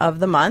Saturday of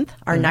the month.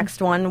 Our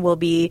next one will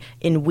be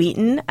in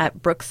Wheaton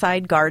at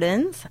Brookside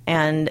Gardens,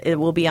 and it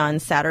will be on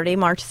Saturday,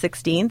 March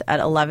 16th at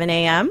 11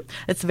 a.m.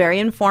 It's very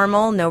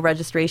informal, no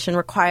registration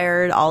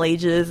required. All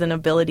ages and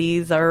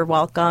abilities are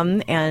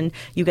welcome, and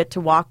you get to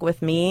walk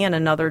with me and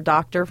another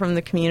doctor from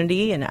the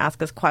community and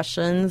ask us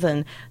questions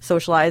and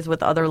socialize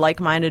with other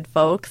like-minded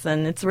folks,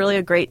 and it's really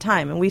a great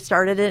time. And we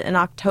started it in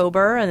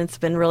October, and it's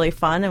been really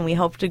fun, and we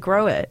hope to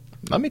grow it.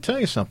 Let me tell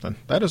you something.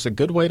 That is a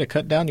good way to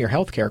cut down your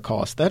health care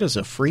costs. That is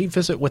a free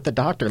visit with the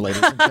doctor,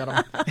 ladies and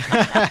gentlemen.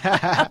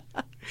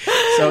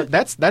 So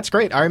that's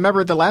great. I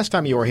remember the last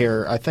time you were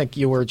here, I think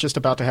you were just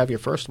about to have your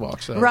first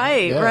walk. So,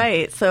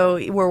 Right. So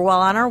we're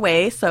well on our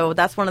way. So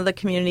that's one of the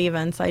community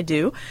events I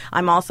do.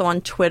 I'm also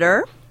on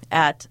Twitter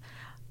at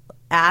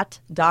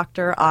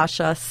Dr.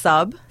 Asha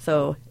Sub,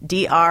 so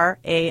DRASHASUB.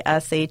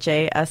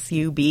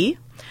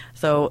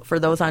 So for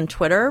those on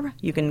Twitter,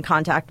 you can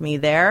contact me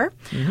there.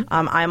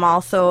 I'm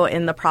also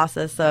in the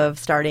process of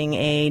starting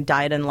a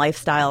diet and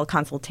lifestyle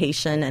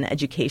consultation and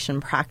education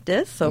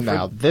practice. So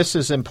now, this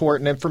is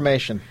important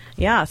information.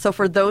 Yeah. So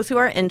for those who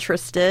are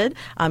interested,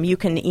 you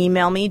can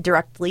email me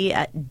directly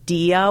at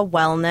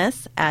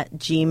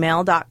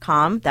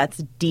diawellness@gmail.com.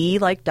 That's D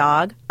like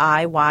dog,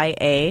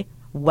 IYA,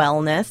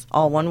 wellness,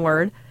 all one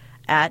word,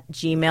 at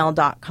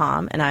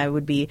gmail.com, and I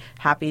would be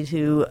happy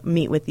to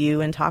meet with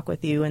you and talk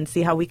with you and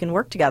see how we can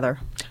work together.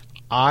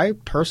 I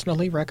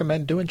personally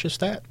recommend doing just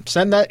that.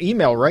 Send that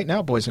email right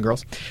now, boys and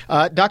girls.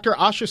 Dr.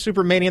 Asha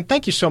Subramanian,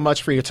 thank you so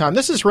much for your time.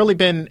 This has really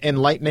been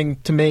enlightening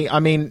to me. I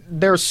mean,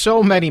 there's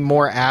so many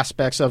more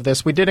aspects of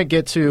this. We didn't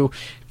get to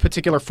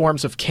particular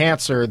forms of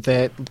cancer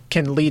that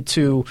can lead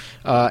to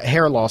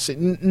hair loss.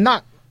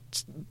 Not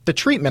the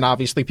treatment,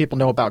 obviously. People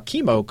know about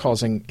chemo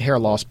causing hair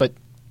loss, but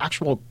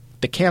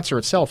the cancer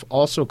itself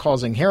also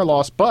causing hair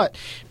loss, but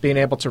being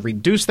able to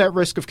reduce that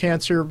risk of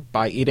cancer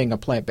by eating a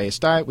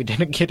plant-based diet. We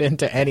didn't get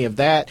into any of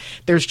that.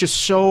 There's just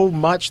so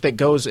much that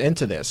goes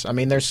into this. I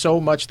mean, there's so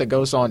much that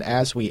goes on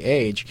as we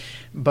age.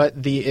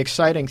 But the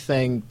exciting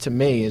thing to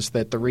me is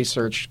that the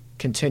research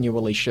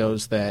continually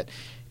shows that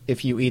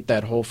if you eat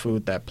that whole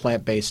food, that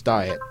plant-based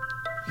diet,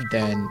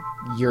 then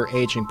your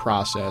aging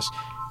process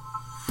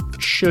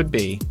should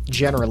be,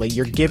 generally,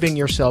 you're giving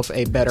yourself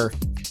a better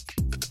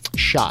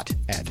shot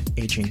at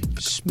aging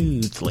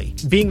smoothly.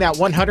 Being that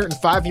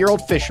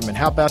 105-year-old fisherman,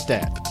 how about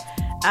that?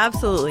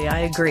 Absolutely, I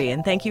agree.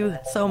 And thank you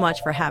so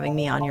much for having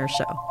me on your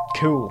show.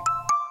 Cool.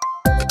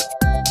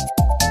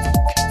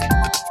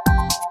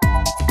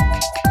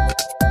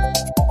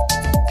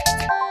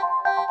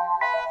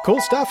 Cool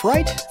stuff,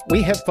 right?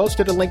 We have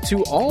posted a link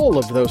to all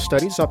of those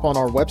studies up on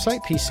our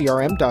website,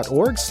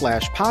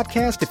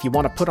 pcrm.org/podcast. If you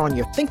want to put on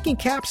your thinking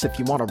caps, if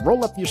you want to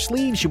roll up your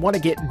sleeves, you want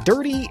to get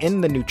dirty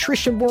in the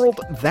nutrition world,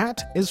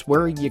 that is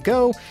where you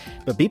go.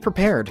 But be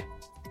prepared.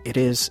 It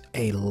is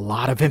a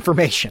lot of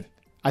information.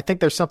 I think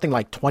there's something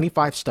like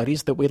 25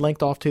 studies that we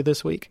linked off to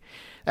this week.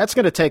 That's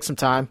going to take some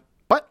time.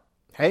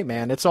 Hey,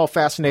 man, it's all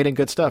fascinating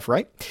good stuff,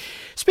 right?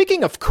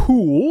 Speaking of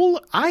cool,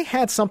 I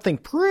had something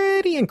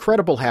pretty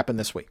incredible happen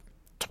this week.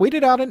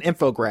 Tweeted out an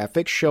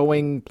infographic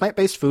showing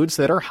plant-based foods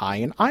that are high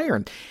in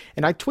iron.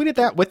 And I tweeted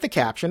that with the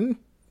caption,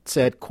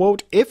 said,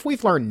 quote, "If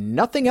we've learned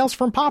nothing else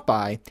from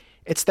Popeye,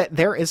 it's that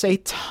there is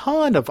a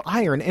ton of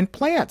iron in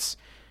plants.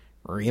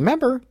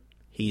 Remember,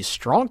 he's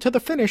strong to the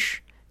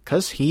finish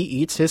because he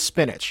eats his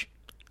spinach."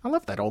 I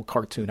love that old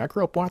cartoon. I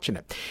grew up watching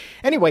it.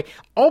 Anyway,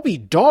 I'll be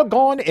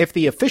doggone if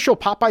the official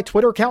Popeye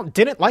Twitter account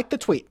didn't like the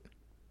tweet.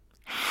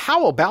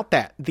 How about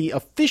that? The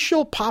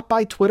official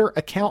Popeye Twitter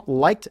account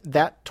liked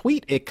that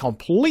tweet. It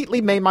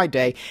completely made my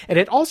day, and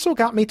it also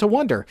got me to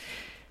wonder,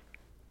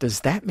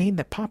 does that mean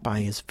that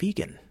Popeye is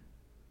vegan?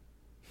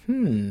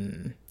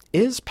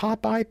 Is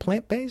Popeye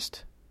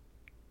plant-based?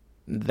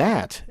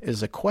 That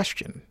is a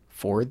question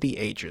for the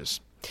ages.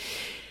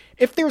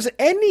 If there's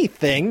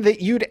anything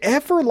that you'd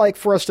ever like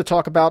for us to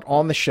talk about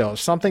on the show,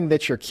 something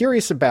that you're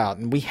curious about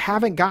and we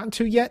haven't gotten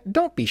to yet,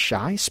 don't be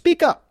shy.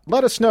 Speak up.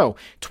 Let us know.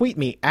 Tweet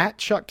me at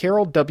Chuck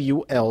Carroll,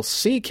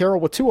 WLC.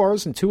 Carroll with 2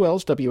 R's and 2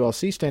 L's,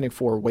 WLC standing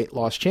for Weight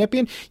Loss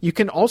Champion. You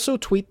can also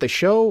tweet the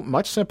show,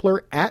 much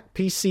simpler, at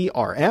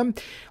PCRM.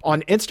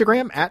 On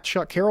Instagram, at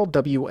Chuck Carroll,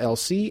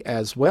 WLC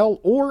as well,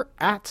 or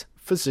at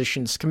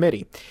Physicians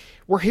Committee.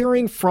 We're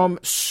hearing from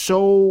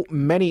so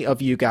many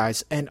of you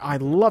guys, and I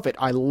love it.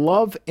 I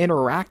love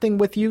interacting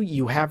with you.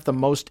 You have the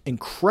most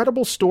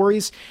incredible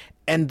stories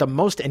and the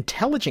most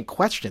intelligent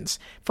questions.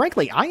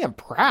 Frankly, I am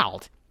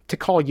proud to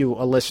call you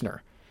a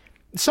listener.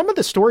 Some of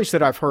the stories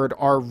that I've heard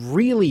are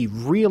really,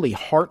 really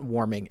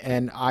heartwarming,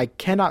 and I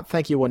cannot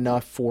thank you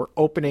enough for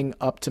opening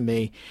up to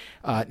me,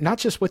 not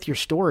just with your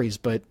stories,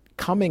 but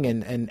coming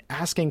and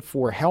asking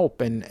for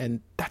help,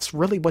 and that's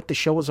really what the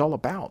show is all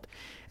about.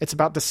 It's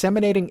about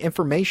disseminating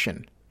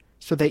information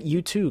so that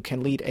you too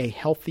can lead a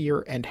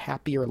healthier and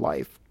happier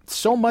life.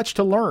 So much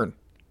to learn.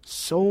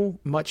 So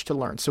much to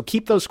learn. So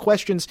keep those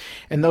questions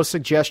and those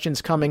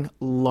suggestions coming.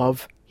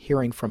 Love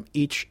hearing from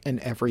each and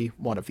every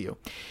one of you.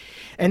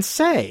 And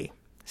say,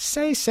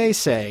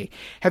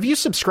 have you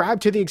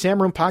subscribed to the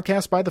Exam Room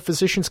Podcast by the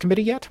Physicians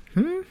Committee yet?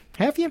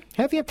 Have you?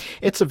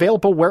 It's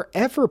available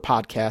wherever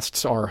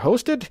podcasts are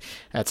hosted.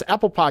 That's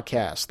Apple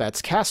Podcasts,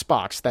 that's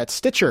CastBox, that's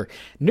Stitcher.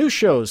 New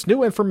shows,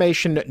 new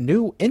information,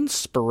 new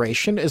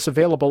inspiration is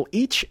available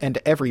each and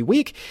every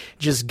week.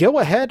 Just go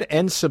ahead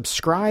and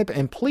subscribe,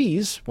 and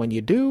please, when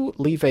you do,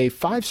 leave a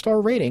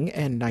 5-star rating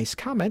and nice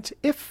comment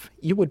if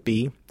you would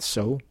be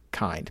so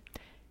kind.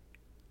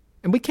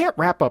 And we can't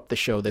wrap up the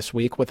show this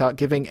week without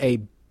giving a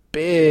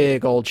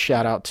big old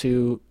shout out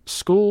to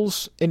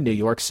schools in New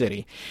York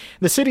City.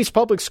 The city's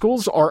public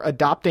schools are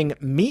adopting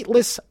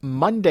Meatless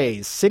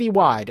Mondays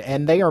citywide,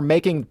 and they are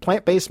making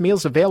plant-based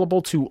meals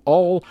available to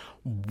all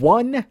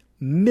 1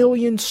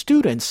 million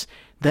students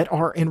that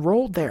are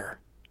enrolled there.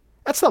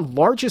 That's the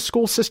largest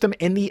school system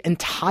in the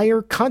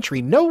entire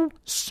country. No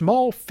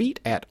small feat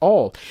at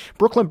all.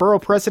 Brooklyn Borough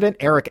President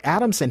Eric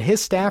Adams and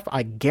his staff,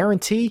 I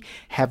guarantee,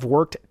 have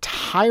worked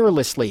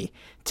tirelessly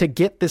to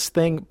get this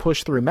thing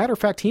pushed through. Matter of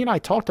fact, he and I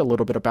talked a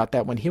little bit about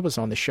that when he was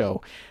on the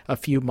show a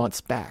few months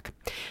back.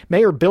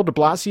 Mayor Bill de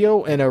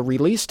Blasio, in a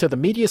release to the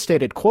media,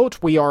 stated,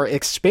 quote, "We are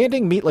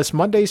expanding Meatless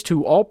Mondays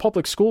to all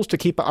public schools to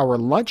keep our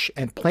lunch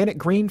and planet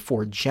green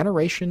for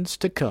generations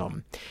to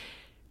come."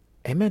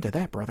 Amen to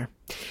that, brother.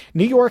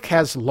 New York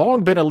has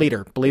long been a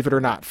leader, believe it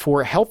or not,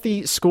 for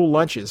healthy school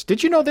lunches.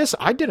 Did you know this?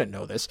 I didn't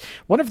know this.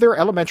 One of their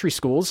elementary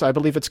schools, I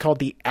believe it's called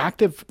the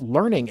Active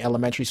Learning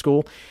Elementary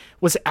School,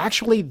 was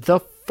actually the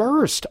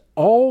first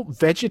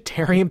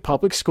all-vegetarian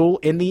public school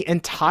in the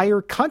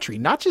entire country.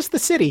 Not just the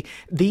city,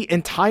 the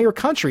entire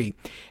country.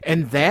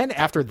 And then,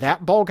 after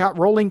that ball got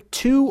rolling,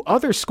 2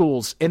 other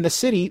schools in the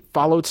city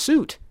followed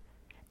suit.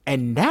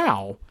 And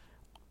now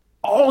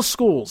all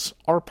schools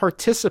are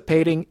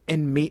participating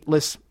in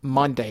Meatless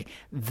Monday.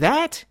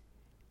 That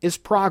is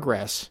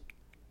progress.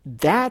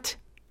 That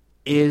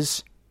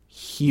is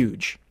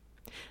huge.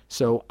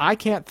 So I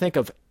can't think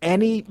of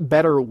any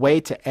better way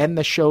to end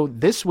the show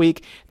this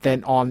week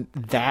than on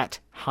that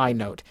high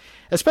note,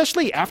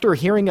 especially after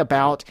hearing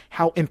about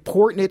how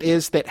important it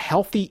is that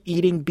healthy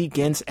eating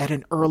begins at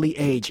an early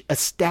age.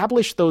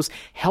 Establish those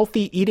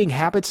healthy eating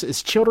habits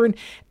as children,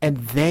 and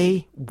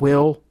they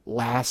will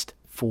last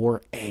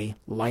for a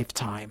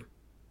lifetime.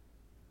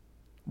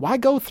 Why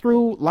go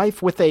through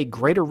life with a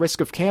greater risk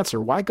of cancer?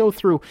 Why go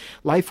through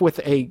life with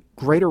a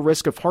greater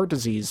risk of heart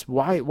disease?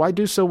 Why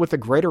do so with a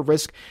greater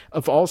risk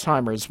of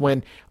Alzheimer's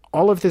when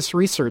all of this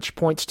research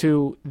points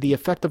to the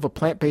effect of a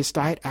plant-based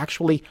diet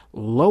actually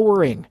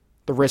lowering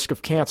the risk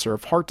of cancer,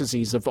 of heart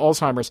disease, of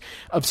Alzheimer's,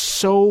 of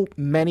so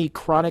many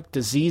chronic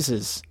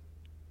diseases?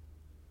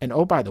 And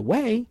oh, by the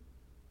way,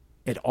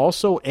 it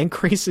also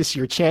increases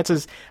your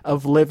chances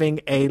of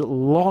living a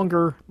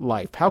longer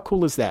life. How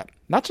cool is that?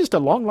 Not just a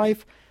long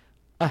life,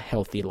 a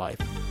healthy life.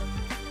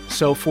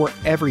 So for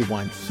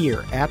everyone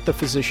here at the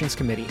Physicians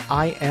Committee,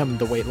 I am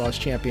the weight loss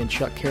champion,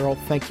 Chuck Carroll.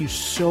 Thank you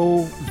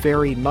so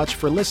very much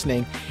for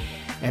listening.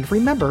 And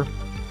remember,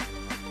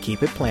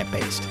 keep it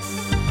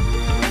plant-based.